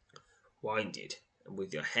 Winded, and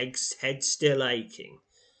with your head still aching,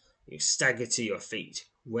 you stagger to your feet,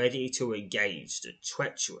 ready to engage the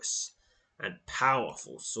treacherous and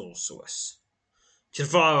powerful sorceress.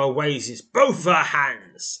 Jafara raises both her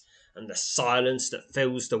hands, and the silence that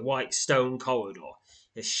fills the white stone corridor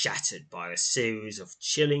is shattered by a series of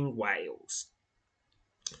chilling wails.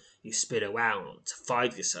 You spin around to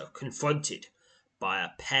find yourself confronted by a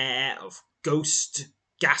pair of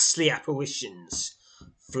ghastly apparitions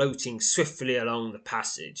floating swiftly along the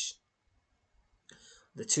passage.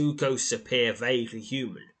 The two ghosts appear vaguely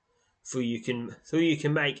human, though you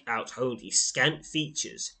can make out only scant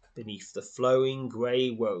features beneath the flowing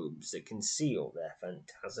grey robes that conceal their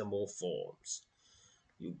phantasmal forms.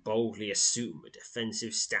 You boldly assume a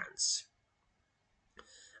defensive stance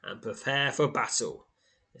and prepare for battle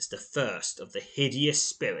as the first of the hideous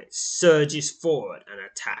spirits surges forward and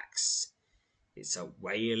attacks. It's a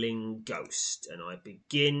wailing ghost, and I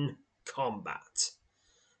begin combat.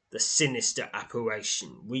 The sinister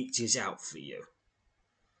apparition reaches out for you.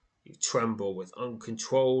 You tremble with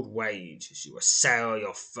uncontrolled rage as you assail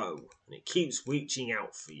your foe, and it keeps reaching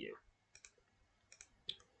out for you.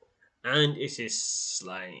 And it is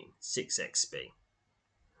slain. 6 XP.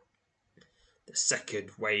 The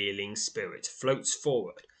second wailing spirit floats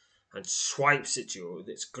forward and swipes at you with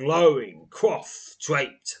its glowing,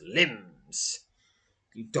 cloth-draped limbs.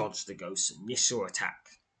 You dodge the ghost's initial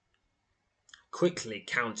attack. Quickly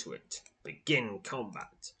counter it. Begin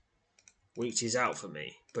combat. Reaches out for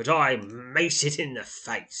me, but I mace it in the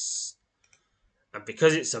face. And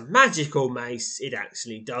because it's a magical mace, it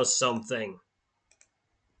actually does something.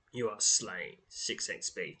 You are slain. 6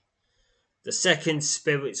 XP. The second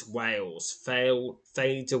spirit's wails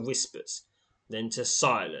fade to whispers, then to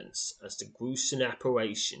silence as the gruesome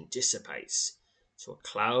apparition dissipates to a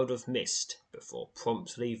cloud of mist before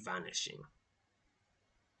promptly vanishing.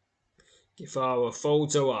 Gifara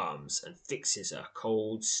folds her arms and fixes a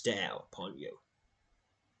cold stare upon you.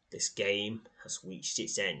 This game has reached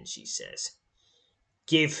its end, she says.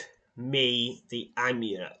 Give me the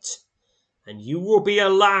amulet, and you will be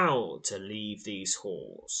allowed to leave these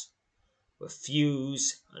halls.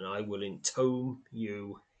 Refuse, and I will entomb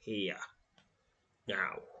you here.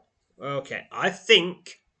 Now, okay, I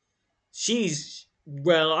think she's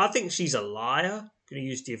a liar. Gonna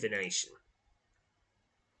use divination.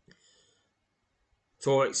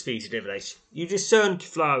 4 XP to divination. You discern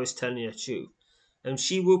Keflara is telling the truth, and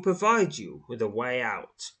she will provide you with a way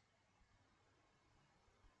out.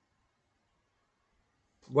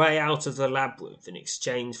 Way out of the labyrinth in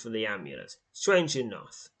exchange for the amulet. Strange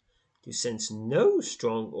enough, you sense no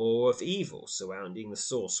strong awe of evil surrounding the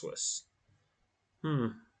sorceress.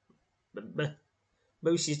 But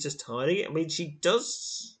maybe she's just hiding it. I mean, she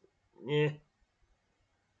does. Yeah.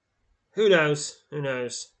 Who knows?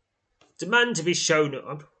 Demand to be shown.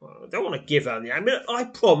 I don't want to give her the amulet. I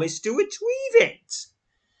promise to retrieve it.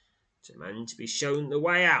 Demand to be shown the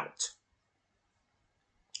way out.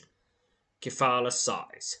 Kefala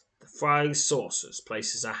sighs. The flying sorceress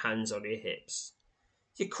places her hands on your hips.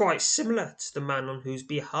 You're quite similar to the man on whose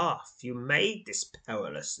behalf you made this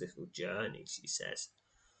perilous little journey, she says,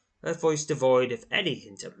 her voice devoid of any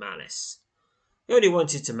hint of malice. I only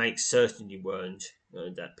wanted to make certain you earned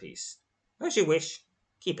that piece. As you wish.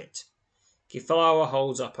 Keep it. Keflara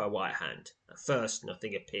holds up her right hand. At first,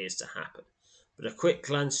 nothing appears to happen, but a quick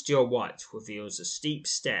glance to your right reveals a steep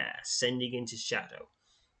stair ascending into shadow,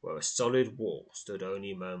 where a solid wall stood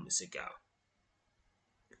only moments ago.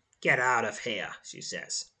 Get out of here, she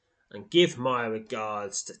says, and give my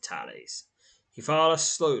regards to Tallis. Keflara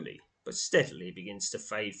slowly but steadily begins to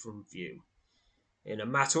fade from view. In a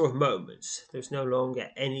matter of moments, there is no longer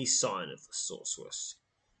any sign of the sorceress,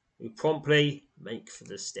 who promptly make for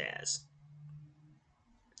the stairs.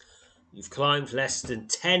 You've climbed less than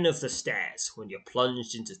 10 of the stairs when you're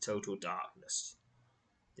plunged into total darkness.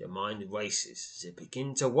 Your mind races as you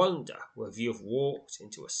begin to wonder whether you've walked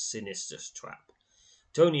into a sinister trap.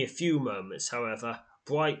 It's only a few moments, however,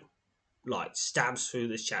 bright light stabs through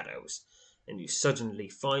the shadows and you suddenly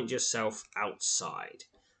find yourself outside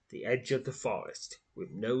the edge of the forest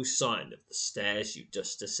with no sign of the stairs you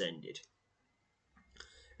just ascended.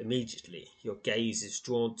 Immediately your gaze is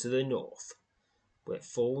drawn to the north, where it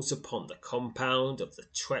falls upon the compound of the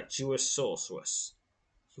treacherous sorceress.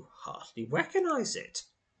 You hardly recognize it.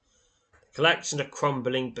 The collection of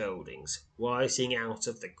crumbling buildings rising out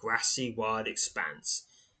of the grassy wide expanse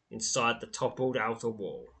inside the toppled outer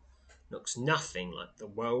wall looks nothing like the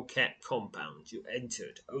well-kept compound you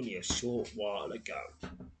entered only a short while ago.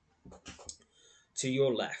 To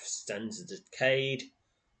your left stands the decayed,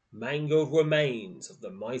 mangled remains of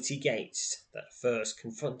the mighty gates that first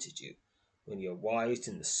confronted you when you arrived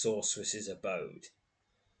in the sorceress's abode.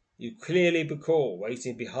 You clearly recall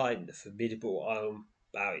waiting behind the formidable iron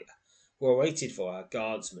barrier, where waited for our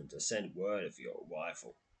guardsmen to send word of your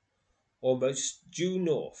arrival. Almost due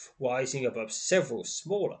north, rising above several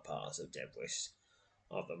smaller piles of debris,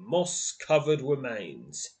 are the moss-covered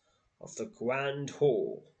remains of the grand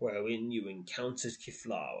hall wherein you encountered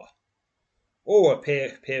Keflara. All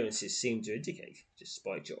appearances seem to indicate,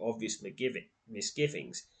 despite your obvious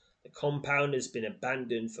misgivings, the compound has been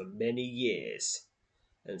abandoned for many years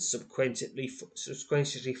and subsequently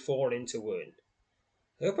fallen into ruin.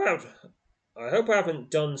 I hope I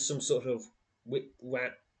haven't done some sort of whip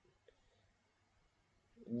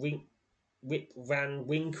Van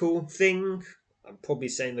Winkle thing. I'm probably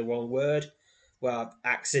saying the wrong word. Where I've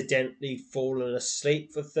accidentally fallen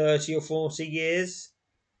asleep for 30 or 40 years.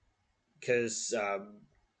 Because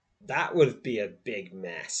that would be a big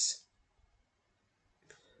mess.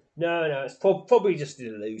 No, it's probably just an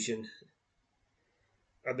illusion.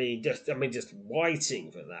 I mean, just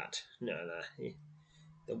waiting for that. No.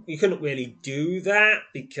 You couldn't really do that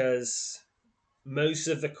because most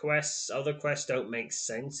of the other quests don't make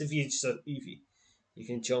sense if you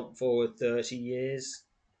can jump forward 30 years.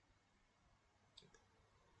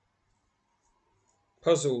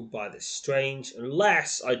 Puzzled by this strange,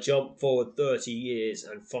 unless I jump forward 30 years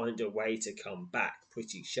and find a way to come back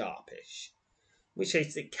pretty sharpish. In which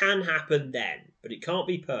case it can happen then, but it can't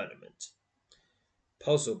be permanent.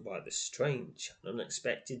 Puzzled by the strange and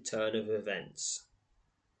unexpected turn of events.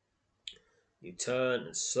 You turn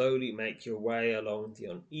and slowly make your way along the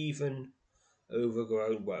uneven,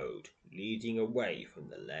 overgrown road leading away from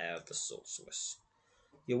the lair of the sorceress.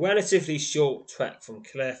 Your relatively short trek from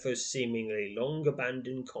Clefaire's seemingly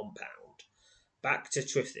long-abandoned compound back to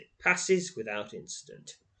Trithik passes without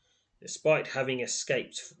incident. Despite having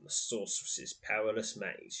escaped from the sorceress's perilous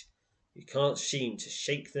maze, you can't seem to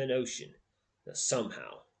shake the notion that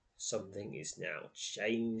somehow something is now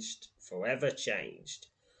changed, forever changed.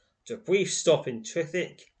 After a brief stop in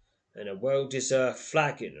Trithik and a well-deserved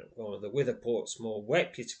flagon at one of the Witherport's more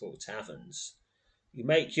reputable taverns, you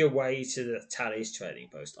make your way to the Tally's trading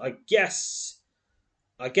post. I guess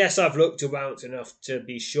I've looked around enough to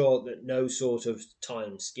be sure that no sort of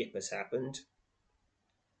time skip has happened.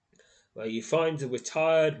 Where you find the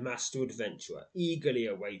retired master adventurer eagerly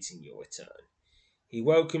awaiting your return. He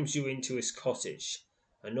welcomes you into his cottage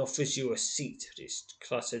and offers you a seat at his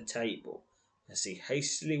cluttered table as he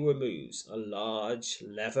hastily removes a large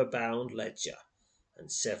leather-bound ledger and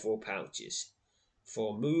several pouches,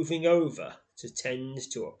 before moving over to tend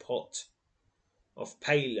to a pot of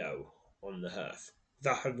palo on the hearth.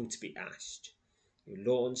 Without having to be asked, you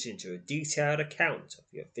launch into a detailed account of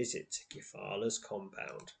your visit to Kefala's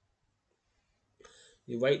compound.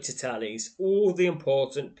 You rate to Tally's all the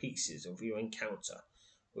important pieces of your encounter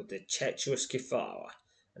with the treacherous Kefala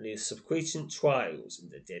and his subsequent trials in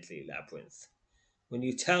the deadly labyrinth. When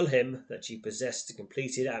you tell him that you possess the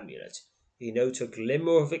completed amulet, you note a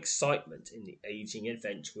glimmer of excitement in the aging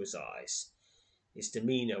adventurer's eyes. His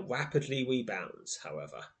demeanour rapidly rebounds,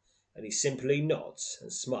 however, and he simply nods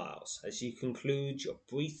and smiles as you conclude your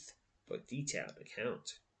brief but detailed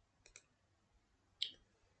account.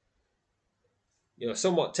 You're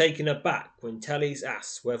somewhat taken aback when Tally's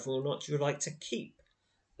asks whether or not you would like to keep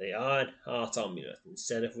the Iron Heart amulet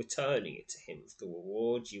instead of returning it to him for the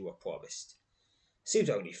reward you were promised. It seems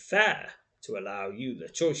only fair to allow you the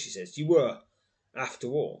choice, she says. You were, after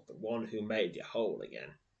all, the one who made you whole again.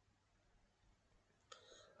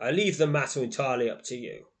 I leave the matter entirely up to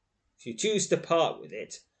you. If you choose to part with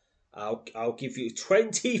it, I'll give you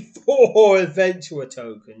 24 adventurer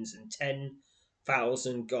tokens and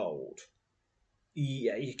 10,000 gold.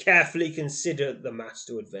 Yeah, you carefully consider the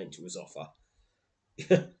master adventurer's offer.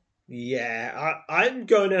 I'm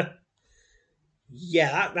gonna.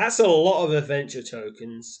 Yeah, that's a lot of adventure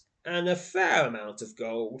tokens and a fair amount of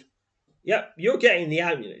gold. Yep, you're getting the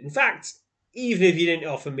amulet. In fact, even if you didn't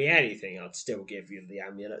offer me anything, I'd still give you the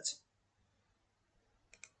amulet.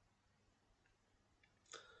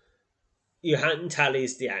 You hand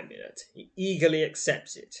Tallies the amulet. He eagerly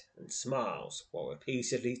accepts it and smiles while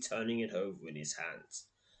repeatedly turning it over in his hands.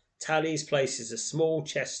 Tallies places a small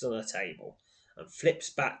chest on a table and flips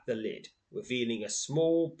back the lid, revealing a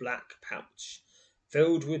small black pouch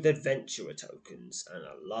filled with adventurer tokens and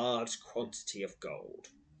a large quantity of gold.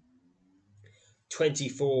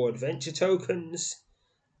 24 adventure tokens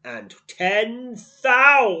and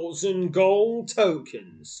 10,000 gold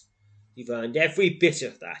tokens. You've earned every bit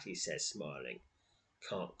of that, he says, smiling.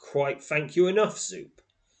 Can't quite thank you enough, Zoop.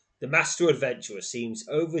 The master adventurer seems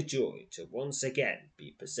overjoyed to once again be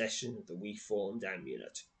in possession of the reformed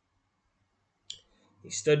amulet. He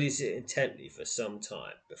studies it intently for some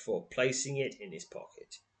time before placing it in his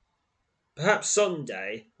pocket. Perhaps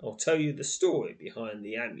someday I'll tell you the story behind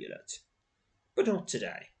the amulet. But not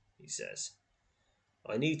today, he says.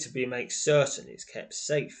 I need to make certain it's kept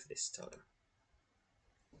safe this time.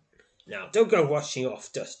 Now, don't go rushing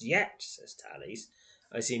off just yet, says Tallies,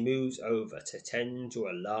 as he moves over to tend to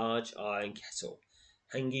a large iron kettle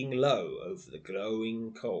hanging low over the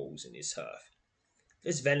glowing coals in his hearth.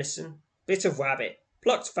 There's venison, bit of rabbit,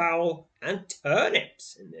 plucked fowl, and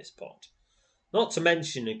turnips in this pot, not to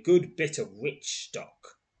mention a good bit of rich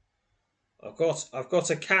stock. I've got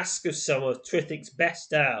a cask of some of Trithic's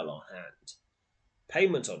best ale on hand.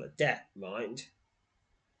 Payment on a debt, mind.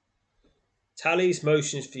 Tallies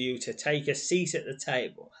motions for you to take a seat at the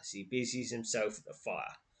table as he busies himself at the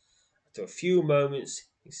fire. After a few moments,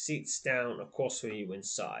 he sits down across from you and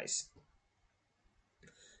sighs.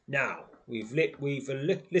 Now, we've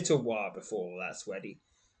a little while before all that's ready,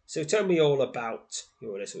 so tell me all about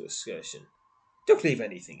your little excursion. Don't leave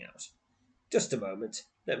anything out. Just a moment,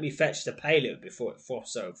 let me fetch the pailload before it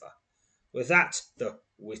froths over. With that, the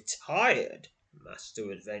retired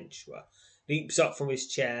master adventurer leaps up from his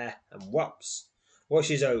chair and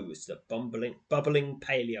washes over to the bubbling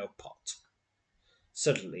paleo pot.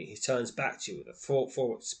 Suddenly, he turns back to you with a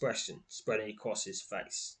thoughtful expression spreading across his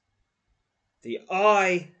face. The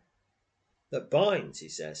eye that binds, he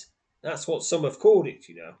says. That's what some have called it,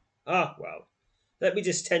 you know. Ah, well, let me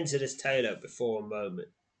just tend to this tailor before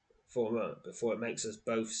it makes us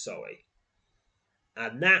both sorry.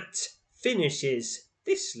 And that finishes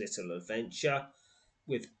this little adventure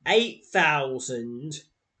with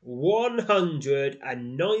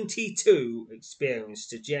 8,192 experience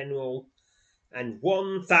to general and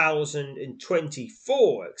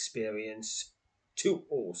 1,024 experience to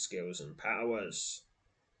all skills and powers.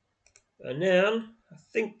 And now, I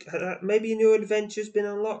think maybe a new adventure's been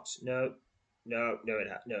unlocked. No,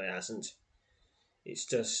 it hasn't. It's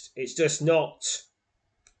just not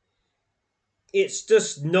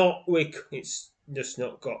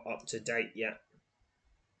got up to date yet.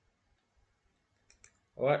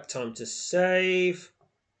 Alright, time to save.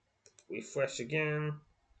 Refresh again.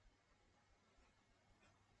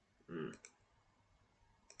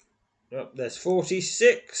 Nope, there's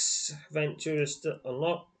 46 adventures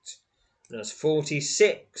unlocked. And there's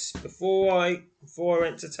 46 before I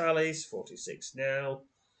went to Tallies. 46 now.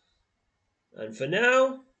 And for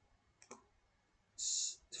now,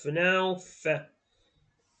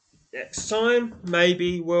 next time,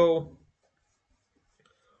 maybe we'll...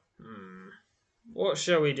 What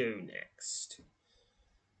shall we do next?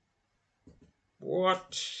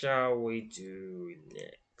 What shall we do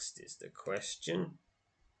next is the question.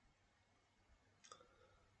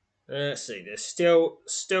 Let's see, there's still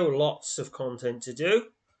lots of content to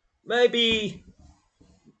do. Maybe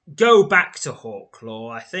go back to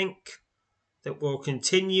Hawklaw, I think. That we'll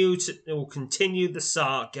continue the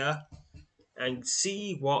saga and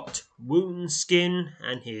see what Woundskin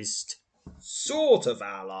and his sort of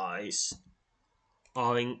allies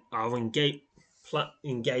are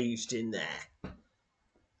engaged in there.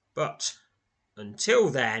 But until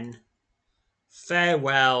then,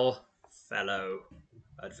 farewell, fellow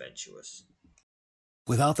adventurers.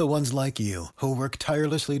 Without the ones like you, who work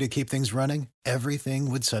tirelessly to keep things running, everything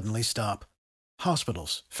would suddenly stop.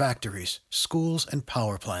 Hospitals, factories, schools, and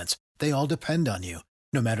power plants, they all depend on you.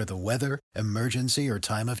 No matter the weather, emergency, or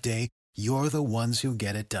time of day, you're the ones who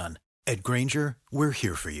get it done. At Grainger, we're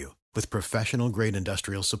here for you with professional-grade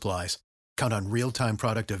industrial supplies. Count on real-time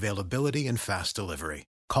product availability and fast delivery.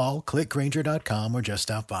 Call, click Grainger.com, or just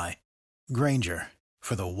stop by. Grainger,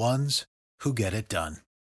 for the ones who get it done.